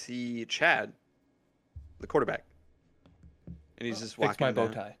 You see Chad, the quarterback, and he's just walking. Fix my bow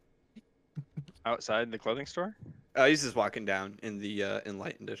tie. Outside the clothing store? He's just walking down in the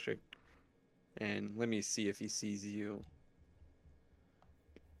Enlightened district, and let me see if he sees you.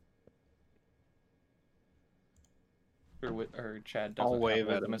 Or Chad doesn't I'll wave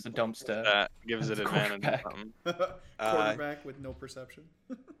have at him as a dump stat. That gives it advantage. Quarterback with no perception.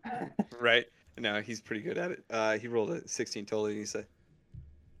 Right? No, he's pretty good at it. He rolled a 16 total, and he said,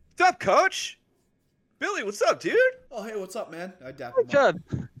 "What's up, Coach? Billy, what's up, dude? Oh, hey, what's up, man?" I dap Hey, him up. Chad.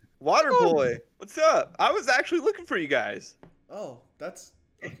 Water boy, what's up? I was actually looking for you guys. Oh, that's...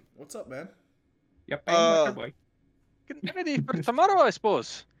 What's up, man? Yep, I'm boy. Getting ready for tomorrow, I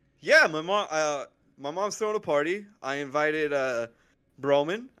suppose. Yeah, my mom's throwing a party. I invited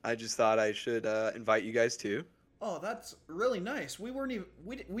Broman. I just thought I should invite you guys too. Oh, that's really nice. We weren't even...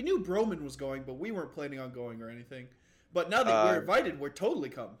 We knew Broman was going, but we weren't planning on going or anything. But now that we're invited, we're totally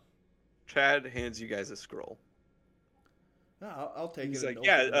come. Chad hands you guys a scroll. Yeah, I'll take He's it. like,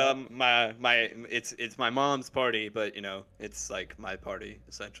 yeah, it's my mom's party, but you know, it's like my party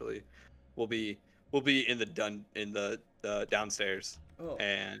essentially. We'll be in the downstairs. Oh.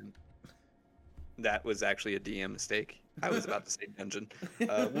 And that was actually a DM mistake. I was about to say dungeon.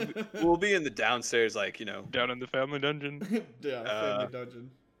 We'll be in the downstairs, like, you know, Down in the family dungeon. Yeah, family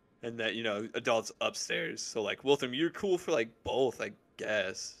dungeon. and that, you know, adults upstairs. So like, Wiltham, you're cool for like both, I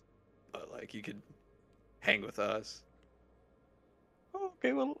guess, but like you could hang with us.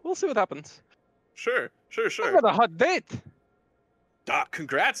 Okay, well, we'll see what happens. Sure. I got a hot date. Doc,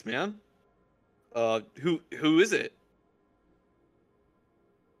 congrats, man. Who is it?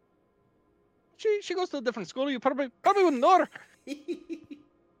 She goes to a different school. You probably wouldn't know her.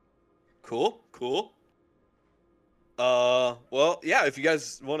 Cool. Well, yeah, if you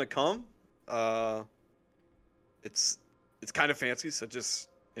guys want to come, it's kind of fancy, so just,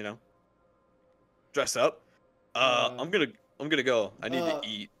 you know, dress up. I'm gonna go. I need to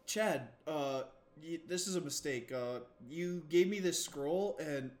eat. Chad, this is a mistake. You gave me this scroll,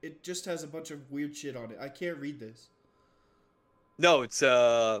 and it just has a bunch of weird shit on it. I can't read this. No, it's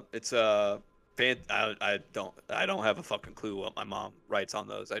I don't have a fucking clue what my mom writes on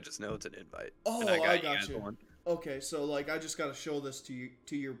those. I just know it's an invite. Oh, and I got you. One. Okay, so like I just gotta show this to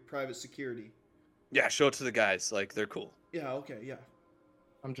your private security. Yeah, show it to the guys. Like, they're cool. Yeah. Okay. Yeah.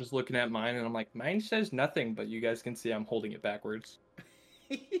 I'm just looking at mine, and I'm like, mine says nothing, but you guys can see I'm holding it backwards.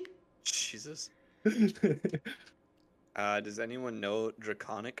 Jesus. Does anyone know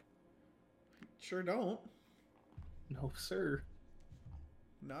Draconic? Sure don't. No, sir.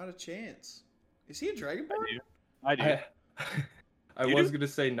 Not a chance. Is he a Dragonborn? I do. I was gonna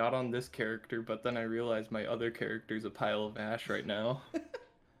say not on this character, but then I realized my other character's a pile of ash right now.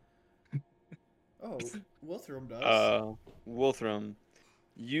 Oh, Wilthram does. Wilthram,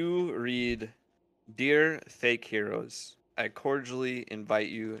 you read, "Dear fake heroes, I cordially invite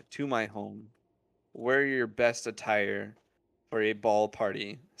you to my home. Wear your best attire for a ball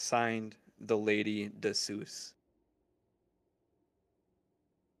party. Signed, the Lady Dessous."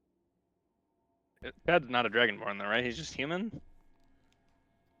 Chad's not a dragonborn though, right? He's just human.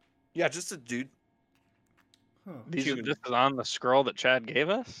 Yeah, just a dude. Huh. These Human. are just on the scroll that Chad gave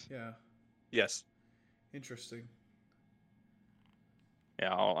us. Yeah. Yes. Interesting.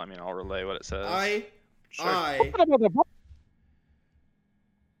 Yeah, I'll relay what it says. I Sure.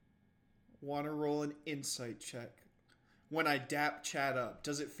 want to roll an insight check. When I dap Chad up,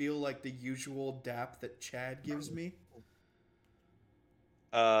 does it feel like the usual dap that Chad gives me?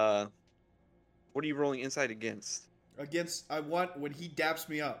 What are you rolling insight against? When he daps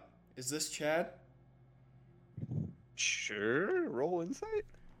me up. Is this Chad? Sure. Roll insight.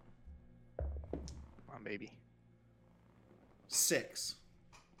 Come on, baby. 6.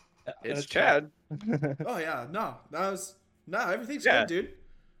 It's Chad. Oh yeah, everything's Yeah. good,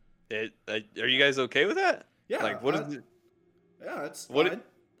 dude. Are you guys okay with that? Yeah. Like, what is it? Yeah, it's What fine.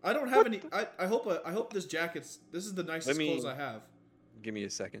 I don't have any. I hope this jacket's. This is the nicest clothes I have. Give me a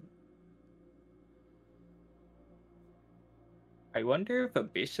second. I wonder if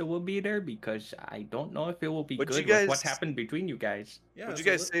Abyssa will be there because I don't know if it will be What'd good you with what guys- happened between you guys. Yeah. What'd is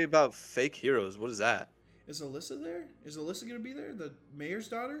you guys say about fake heroes? What is that? Is Alyssa there? Is Alyssa gonna be there? The mayor's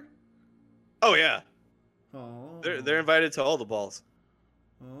daughter? Oh yeah, Oh. they're invited to all the balls.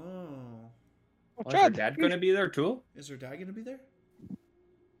 Oh. Is her dad gonna be there too? Is her dad gonna be there?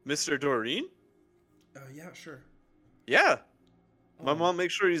 Mr. Doreen? Yeah, sure. Yeah. My Oh. mom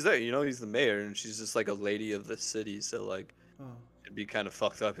makes sure he's there. You know, he's the mayor, and she's just like a lady of the city. So like, Oh. it'd be kind of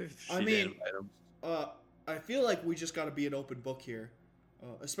fucked up if she I didn't mean, invite him. I feel like we just gotta be an open book here,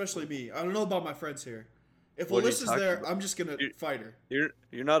 especially me. I don't know about my friends here. If What are you Alyssa's talking there, about? I'm just gonna fight her.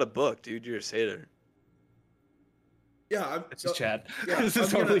 You're not a book, dude. You're a satyr. Yeah, This is Chad. Yeah, This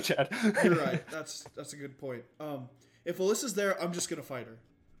is I'm totally gonna- Chad. You're right. That's a good point. If Alyssa's there, I'm just gonna fight her.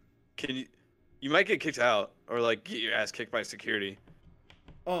 Can you? You might get kicked out, or like get your ass kicked by security.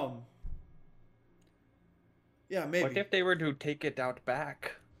 Yeah, maybe. What if they were to take it out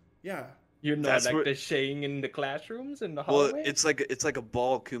back? Yeah. You know, That's like where- the shaying in the classrooms and the Well, hallway? it's like a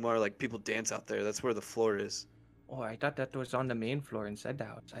ball, Kumar. Like people dance out there. That's where the floor is. Oh, I thought that was on the main floor inside the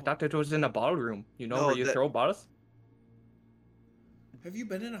house. I thought it was in a ballroom. You know No, where you that- throw balls? Have you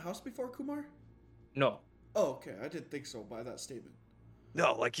been in a house before, Kumar? No. Oh, okay. I didn't think so by that statement.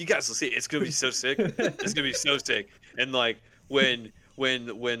 No, like you guys will see. It's gonna be so sick. It's gonna be so sick. And like when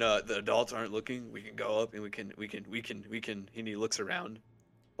the adults aren't looking, we can go up and we can. And he looks around,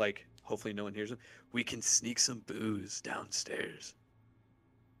 like hopefully no one hears him. We can sneak some booze downstairs.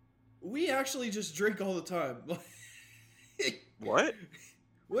 We actually just drink all the time. What?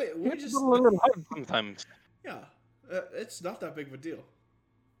 Wait, we just. Sometimes. Yeah, it's not that big of a deal.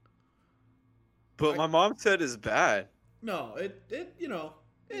 But my mom said it's bad. No, it you know.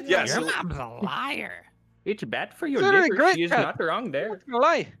 It, Yeah, Your so- mom's a liar. It's bad for your Very liver. great, She is Chad. not wrong there. Not gonna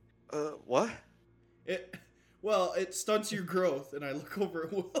lie. What? It stunts your growth, and I look over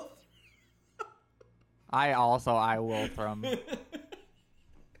at Will. I will from.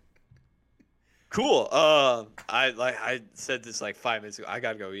 Cool. I said this like 5 minutes ago. I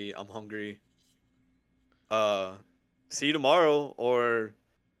gotta go eat. I'm hungry. See you tomorrow or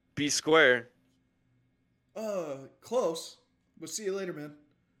be square. Close. We'll see you later, man.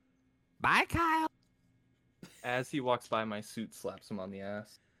 Bye, Kyle. As he walks by, my suit slaps him on the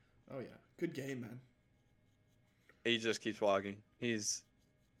ass. Oh yeah, good game, man. He just keeps walking. He's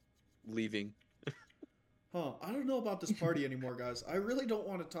leaving. Huh? I don't know about this party anymore, guys. I really don't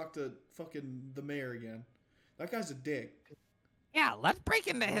want to talk to fucking the mayor again. That guy's a dick. Yeah, let's break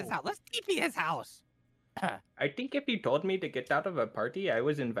into his house. Let's TP his house. I think if he told me to get out of a party I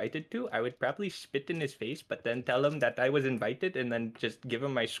was invited to, I would probably spit in his face, but then tell him that I was invited and then just give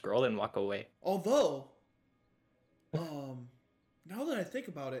him my scroll and walk away. Although, now that I think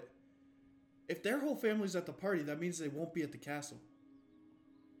about it, if their whole family's at the party, that means they won't be at the castle.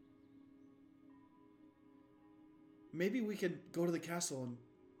 Maybe we could go to the castle and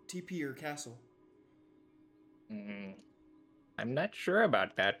TP your castle. I'm not sure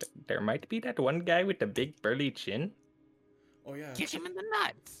about that. There might be that one guy with the big burly chin. Oh yeah. Kick him in the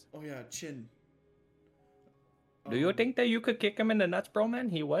nuts. Oh yeah, Chin. Do you think that you could kick him in the nuts, bro, man?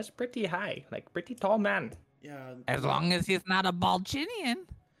 He was pretty high, like pretty tall man. Yeah. As long as he's not a Balchinian.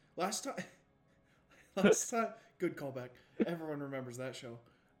 Last time, Good callback. Everyone remembers that show.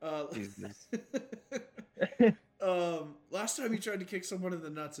 Last time you tried to kick someone in the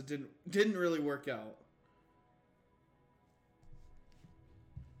nuts, it didn't really work out.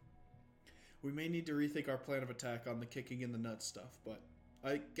 We may need to rethink our plan of attack on the kicking in the nuts stuff, but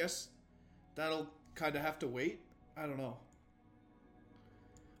I guess that'll kind of have to wait. I don't know.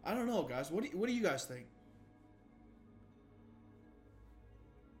 Guys. What do you guys think?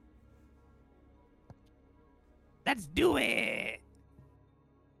 Let's do it.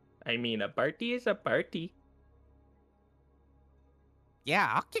 I mean, a party is a party.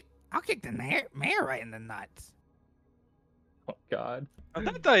 Yeah, I'll kick the mayor right in the nuts. Oh God.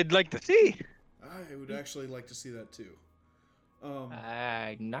 That I'd like to see. I would actually like to see that too.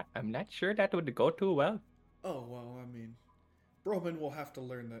 I'm not sure that would go too well. Oh well, I mean, Broman will have to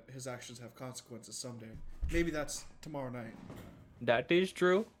learn that his actions have consequences someday. Maybe that's tomorrow night. That is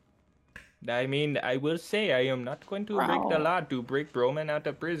true. I mean, I will say I am not going to break the law to break Broman out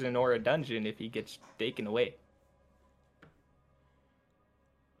of prison or a dungeon if he gets taken away.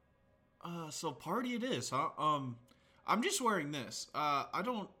 So party it is, huh? I'm just wearing this. I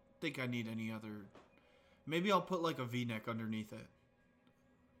don't think I need any other. Maybe I'll put like a V-neck underneath it.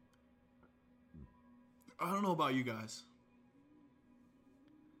 I don't know about you guys.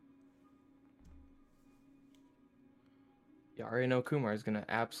 You already know Kumar is gonna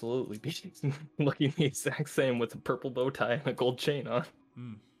absolutely be looking the exact same with a purple bow tie and a gold chain on.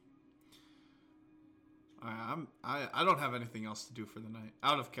 I don't have anything else to do for the night.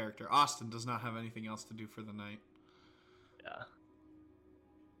 Out of character. Austin does not have anything else to do for the night. Yeah.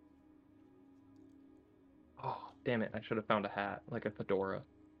 Oh, damn it. I should have found a hat, like a fedora.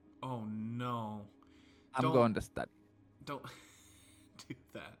 Oh, no. I'm going to study. Don't do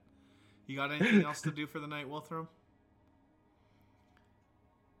that. You got anything else to do for the night, Wilthram?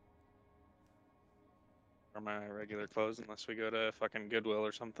 Or my regular clothes, unless we go to fucking Goodwill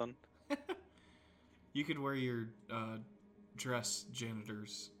or something. You could wear your dress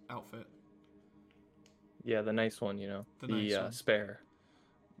janitor's outfit. Yeah, the nice one, you know. The nice one. Spare.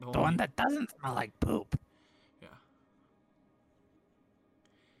 The one that doesn't smell like poop. Yeah.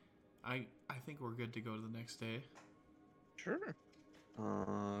 I think we're good to go to the next day. Sure.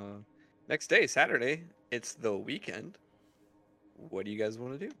 Next day, Saturday. It's the weekend. What do you guys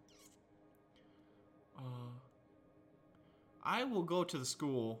want to do? I will go to the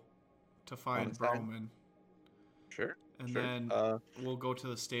school to find Broman. Sure. And then we'll go to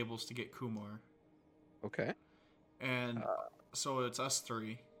the stables to get Kumar. Okay. And so it's us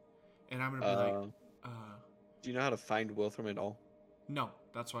three. And I'm going to be like... do you know how to find Wilthram at all? No.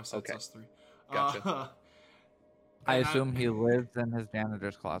 That's why I said it's us three. Gotcha. I assume he lives in his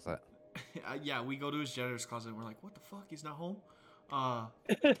janitor's closet. Yeah, we go to his janitor's closet and we're like, what the fuck? He's not home?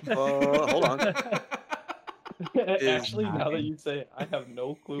 Hold on. Actually, now that you say it, I have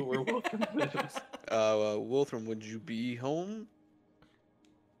no clue where Wilthram is. Wilthram, would you be home?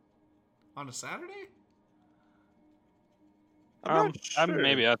 On a Saturday? I'm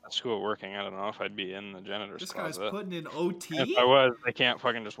maybe at the school working. I don't know if I'd be in the janitor's closet. This guy's putting in OT? If I was, I can't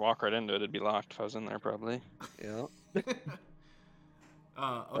fucking just walk right into it. It'd be locked if I was in there, probably. Yeah.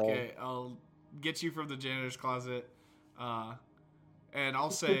 Okay, I'll get you from the janitor's closet. And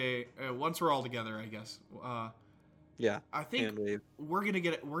I'll say once we're all together, I guess. Yeah. I think we're gonna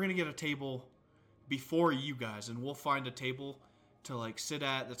get a table before you guys, and we'll find a table to like sit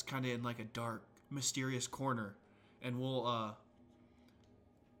at that's kind of in like a dark, mysterious corner, and we'll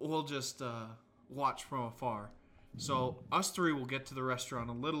just watch from afar. So us three will get to the restaurant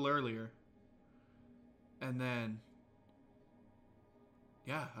a little earlier, and then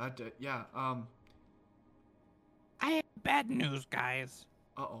I have bad news, guys.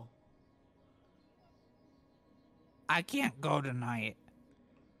 Uh-oh. I can't go tonight.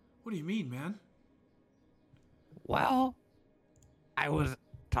 What do you mean, man? Well, I was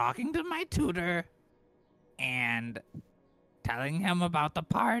talking to my tutor and telling him about the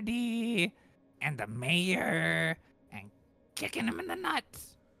party and the mayor and kicking him in the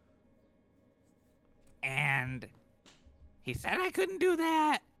nuts. And he said I couldn't do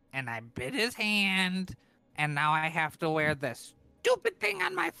that, and I bit his hand, and now I have to wear this stupid thing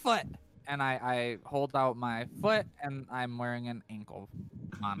on my foot. And I hold out my foot, and I'm wearing an ankle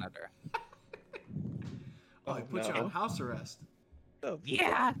monitor. Oh, he put you on house arrest.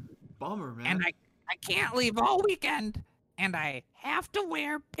 Yeah. Bummer, man. And I can't leave all weekend, and I have to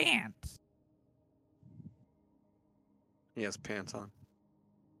wear pants. He has pants on.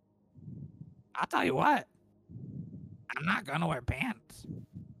 I'll tell you what. I'm not gonna wear pants.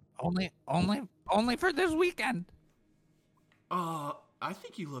 Only for this weekend. I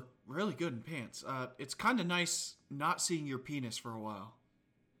think you look really good in pants. It's kind of nice not seeing your penis for a while.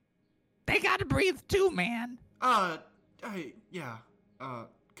 They gotta breathe too, man. Yeah.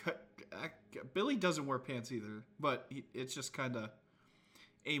 Billy doesn't wear pants either, but it's just kind of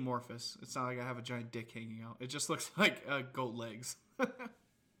amorphous. It's not like I have a giant dick hanging out. It just looks like goat legs.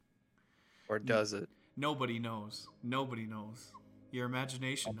 Or does it? Nobody knows. Nobody knows. Your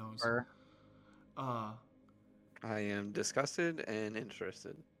imagination knows. I am disgusted and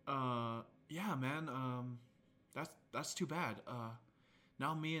interested. Yeah, man. That's too bad.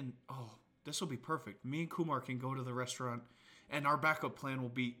 Now this will be perfect. Me and Kumar can go to the restaurant, and our backup plan will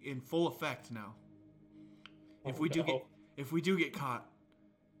be in full effect now. If we do get caught,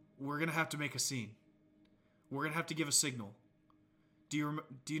 we're gonna have to make a scene. We're gonna have to give a signal. Do you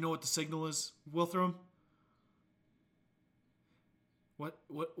know what the signal is, Wilthram? What?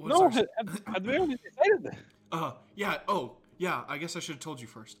 No, have we already decided that? Yeah. Oh, yeah. I guess I should have told you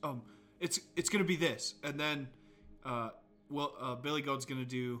first. It's gonna be this, and then, Billy Goat's gonna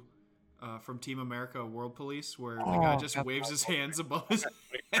do, from Team America World Police, where the guy just waves his hands above his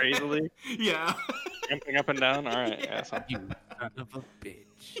crazily. Yeah. Jumping up and down. All right. Yeah. You son of a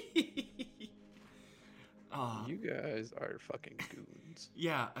bitch. You guys are fucking goons.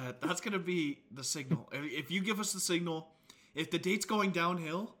 Yeah, that's gonna be the signal. If you give us the signal, if the date's going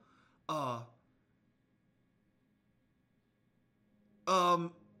downhill,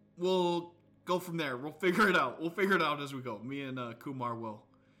 we'll go from there. We'll figure it out. We'll figure it out as we go. Me and Kumar will.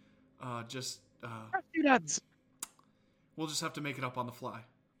 We'll just have to make it up on the fly.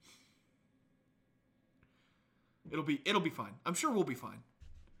 It'll be fine. I'm sure we'll be fine.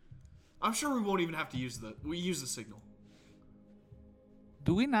 I'm sure we won't even have to use the signal.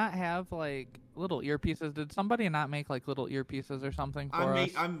 Do we not have like little earpieces? Did somebody not make like little earpieces or something for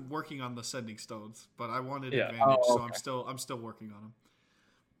us? I'm working on the sending stones, but I wanted advantage, so I'm still working on them.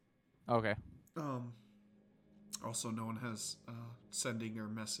 Okay. Also, no one has sending or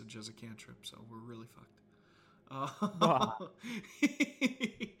message as a cantrip, so we're really fucked.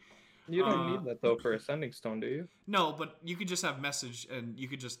 You don't need that though for a sending stone, do you? No, but you could just have message, and you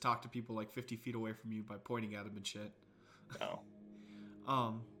could just talk to people like 50 feet away from you by pointing at them and shit. No.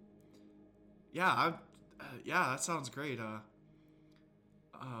 Yeah, that sounds great.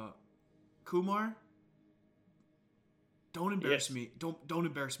 Kumar, don't embarrass me. Don't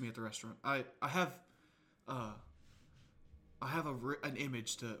embarrass me at the restaurant. I have an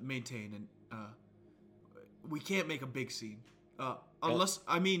image to maintain, and we can't make a big scene. Unless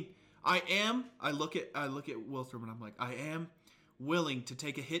I look at Wilthram and I'm like, I am willing to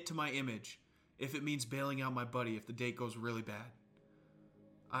take a hit to my image if it means bailing out my buddy if the date goes really bad.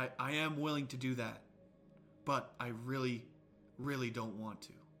 I am willing to do that, but I really, really don't want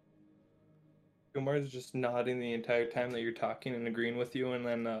to. Kumar's just nodding the entire time that you're talking and agreeing with you, and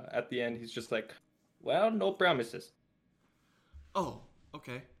then at the end he's just like, well, no promises. Oh,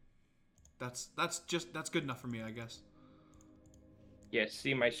 okay. That's good enough for me, I guess. Yes,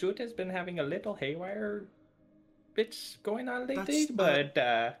 see, my suit has been having a little haywire bits going on lately, but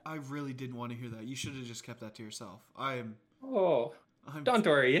I really didn't want to hear that. You should have just kept that to yourself. Don't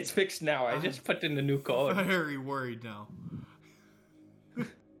worry, it's fixed now. I just put in the new code. I'm very worried now.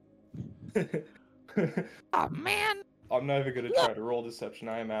 Oh man! I'm not even gonna try to roll deception.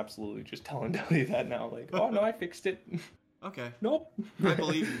 I am absolutely just telling Deli that now. Like, oh no, I fixed it. Okay. Nope. I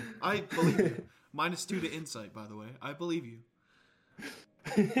believe you. -2 to insight, by the way. I believe you.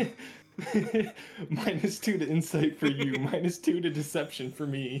 -2 to insight for you. -2 to deception for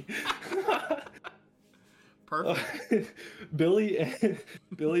me. Perfect. Billy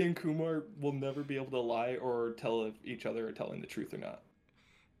and Kumar will never be able to lie or tell if each other are telling the truth or not.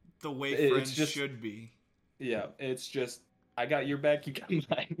 The way friends should be. Yeah, it's just, I got your back, you got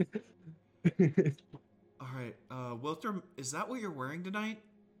mine. All right, Wilthram, is that what you're wearing tonight?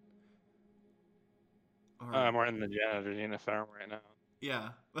 I'm wearing the janitor's uniform right now. Yeah,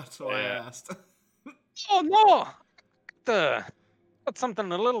 that's why I asked. Oh no! Got something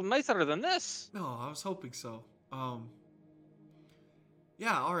a little nicer than this. No, I was hoping so.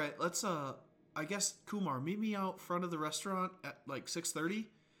 Yeah, all right. Let's I guess Kumar, meet me out front of the restaurant at like 6:30,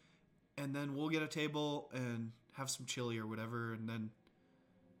 and then we'll get a table and have some chili or whatever, and then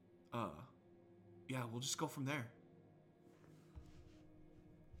yeah, we'll just go from there.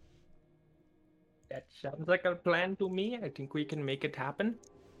 That sounds like a plan to me. I think we can make it happen.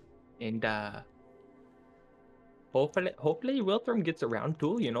 And hopefully Wilthram gets around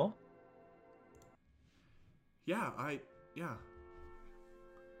too, you know? Yeah,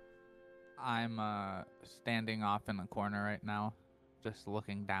 I'm standing off in the corner right now, just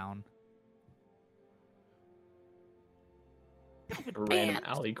looking down. Random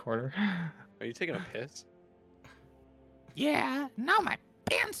alley corner. Are you taking a piss? Yeah, now my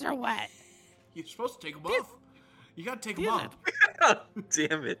pants are wet. You're supposed to take them off. You gotta take them off.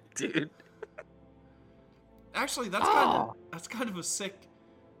 Damn it, dude. Actually, that's kind of a sick.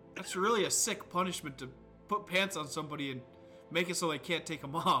 That's really a sick punishment to put pants on somebody and make it so they can't take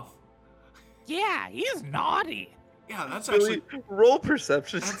them off. Yeah, he's naughty. Yeah, that's Really, actually roll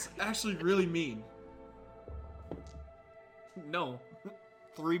perception. That's actually really mean. No,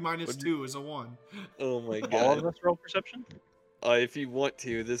 3 minus 2 is a 1. Oh my god! All of us roll perception. If you want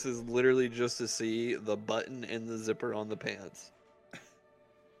to, this is literally just to see the button and the zipper on the pants.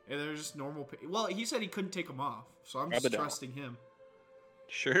 And they're just normal. Well, he said he couldn't take them off, so I'm Grab just it down. trusting him.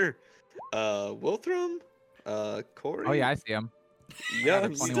 Sure. Wilthram, Corey. Oh yeah, I see him. Yeah,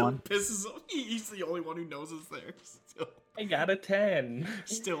 I'm Still 21. pisses off. He's the only one who knows it's there. I got a 10.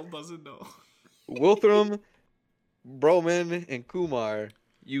 Still doesn't know. Wilthram, Broman, and Kumar.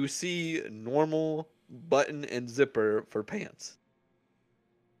 You see normal button and zipper for pants.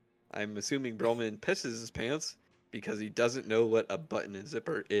 I'm assuming Broman pisses his pants because he doesn't know what a button and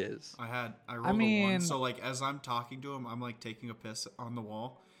zipper is. I rolled a 1, so like as I'm talking to him, I'm like taking a piss on the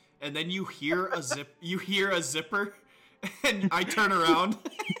wall, and then you hear a zipper, and I turn around.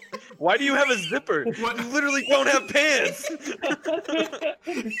 Why do you have a zipper? What? You literally don't have pants.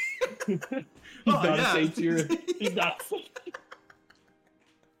 He's not a satyr. He's not.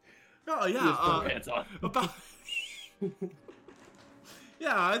 Oh He has full pants on. about.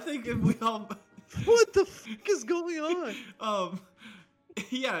 Yeah, I think if we all. What the fuck is going on?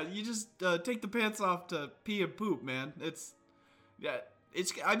 Yeah, you just take the pants off to pee and poop, man. It's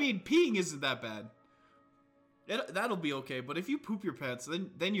I mean, peeing isn't that bad. That'll be okay, but if you poop your pants,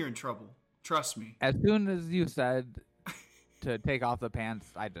 then you're in trouble. Trust me. As soon as you said to take off the pants,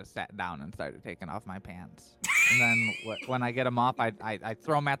 I just sat down and started taking off my pants. And then when I get them off, I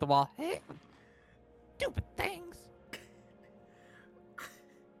throw them at the wall. Hey, stupid things.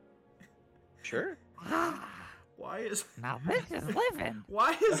 Sure. Why is Now this is living.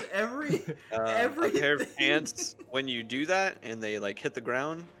 why is every A pair of pants, when you do that and they like hit the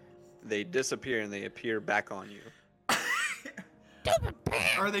ground, they disappear and they appear back on you. Stupid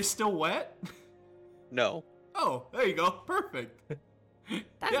pants. Are they still wet? No. Oh, there you go. Perfect.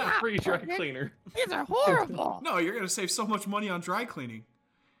 That's Yeah, not Free dry perfect. cleaner. These are horrible. No, you're gonna save so much money on dry cleaning.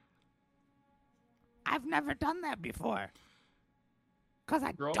 I've never done that before. Cause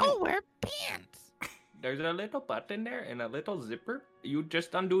I Roll don't it. wear pants. There's a little button there and a little zipper. You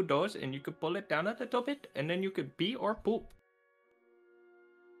just undo those and you could pull it down a little bit and then you could pee or poop.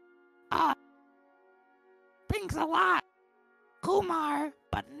 Thanks a lot, Kumar,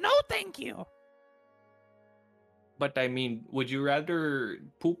 but no thank you. But I mean, would you rather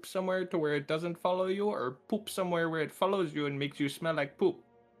poop somewhere to where it doesn't follow you or poop somewhere where it follows you and makes you smell like poop?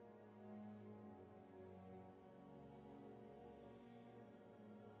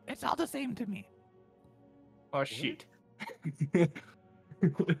 It's all the same to me. Oh shit.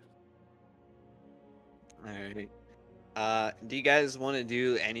 Alright. Do you guys want to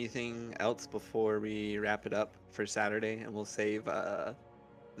do anything else before we wrap it up for Saturday? And we'll save the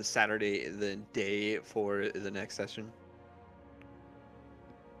Saturday, the day for the next session.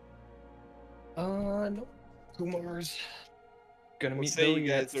 No. Kumar's gonna We'll meet say you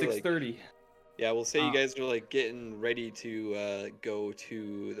Billy at guys are, like- 6:30. Yeah, we'll say you guys are like getting ready to go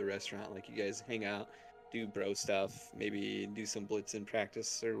to the restaurant. Like you guys hang out, do bro stuff, maybe do some blitzen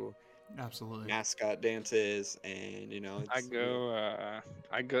practice or Absolutely. mascot dances, and you know. I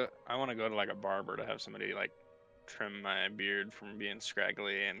it's- I want to go to like a barber to have somebody like trim my beard from being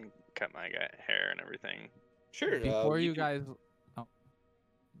scraggly and cut my hair and everything. Sure. Before you can-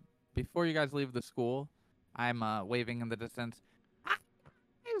 before you guys leave the school, I'm waving in the distance.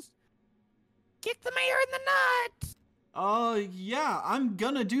 Guys, kick the mayor in the nuts. Yeah, I'm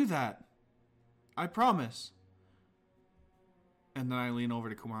gonna do that. I promise. And then I lean over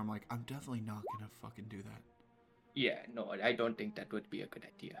to Kumar. I'm like, I'm definitely not gonna fucking do that. Yeah, no, I don't think that would be a good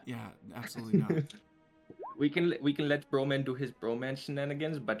idea. Yeah, absolutely not. We can let Broman do his bromance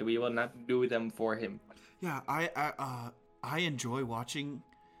shenanigans, but we will not do them for him. Yeah, I enjoy watching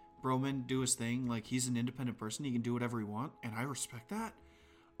Broman do his thing. Like, he's an independent person. He can do whatever he wants, and I respect that.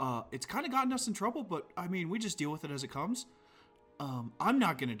 It's kind of gotten us in trouble, but, I mean, we just deal with it as it comes. I'm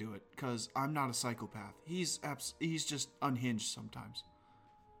not going to do it, because I'm not a psychopath. He's just unhinged sometimes.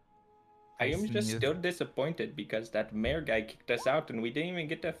 I am just Yes. still disappointed because that mayor guy kicked us out and we didn't even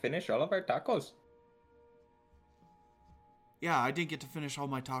get to finish all of our tacos. Yeah, I didn't get to finish all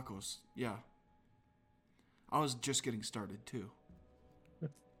my tacos. Yeah. I was just getting started, too.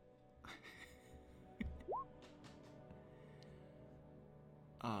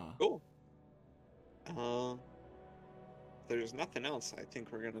 Cool. There's nothing else. I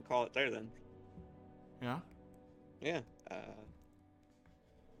think we're gonna call it there then. Yeah. Yeah.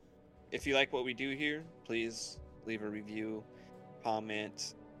 If you like what we do here, please leave a review,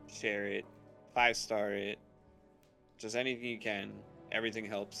 comment, share it, 5-star it, just anything you can. Everything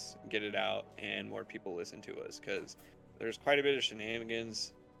helps get it out and more people listen to us, because there's quite a bit of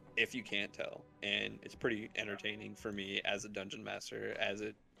shenanigans, if you can't tell, and it's pretty entertaining for me as a dungeon master, as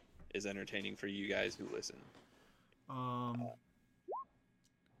it is entertaining for you guys who listen.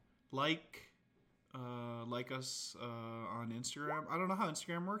 Like us on Instagram. I don't know how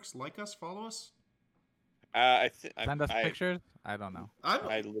Instagram works. Like us, follow us. Send us pictures. I don't know.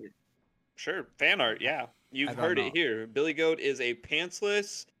 Sure, fan art. Yeah, you've heard it here. Billy Goat is a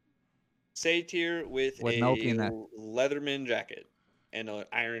pantsless satyr with a Leatherman jacket and an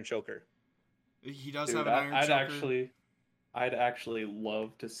iron choker. He does have an iron choker. I'd actually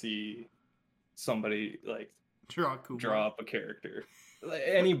love to see somebody like draw up a character. Like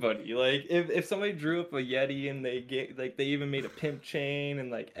anybody, like if somebody drew up a Yeti and they even made a pimp chain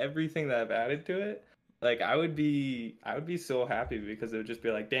and like everything that I've added to it, like I would be so happy, because it would just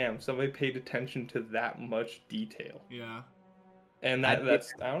be like, damn, somebody paid attention to that much detail. Yeah. And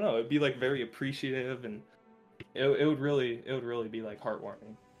that's I don't know, it'd be like very appreciative, and it would really be like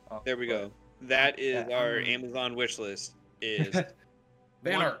heartwarming. There we go. That is our Amazon wish list. Is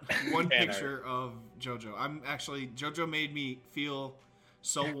one picture of JoJo. JoJo made me feel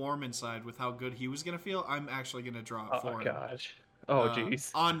so warm inside with how good he was gonna feel. I'm actually gonna draw it for him. Oh gosh. Oh jeez.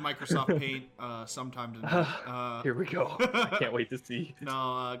 On Microsoft Paint sometime tonight. Here we go. I can't wait to see.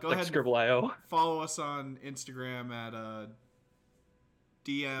 No, go ahead. Scribble.io. Follow us on Instagram at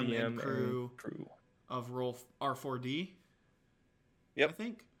DM and crew of Roll R4D. Yep. I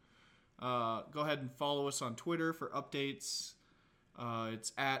think. Go ahead and follow us on Twitter for updates.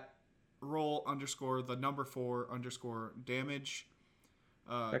 It's at roll_4_damage.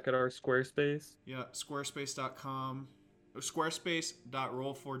 Check out our Squarespace. Yeah, squarespace.com.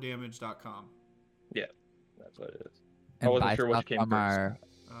 Squarespace.roll4damage.com. Yeah, that's what it is. And I wasn't sure which came first. Our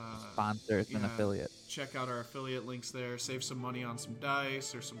sponsors and affiliates. Check out our affiliate links there. Save some money on some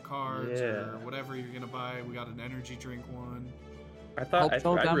dice or some cards or whatever you're gonna buy. We got an energy drink one. I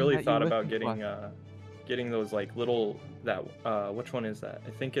really thought about getting those like little which one is that?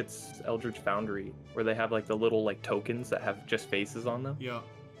 I think it's Eldritch Foundry, where they have like the little like tokens that have just faces on them. Yeah.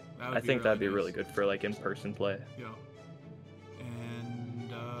 I think that'd be really good for like in-person play. Yeah.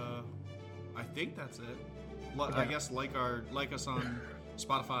 And I think that's it. I guess like us on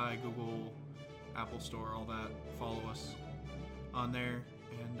Spotify, Google, Apple Store, all that. Follow us on there,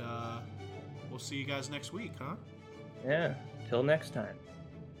 and we'll see you guys next week, huh? Yeah. Till next time.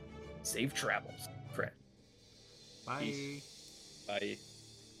 Safe travels, friend. Bye. Peace. Bye.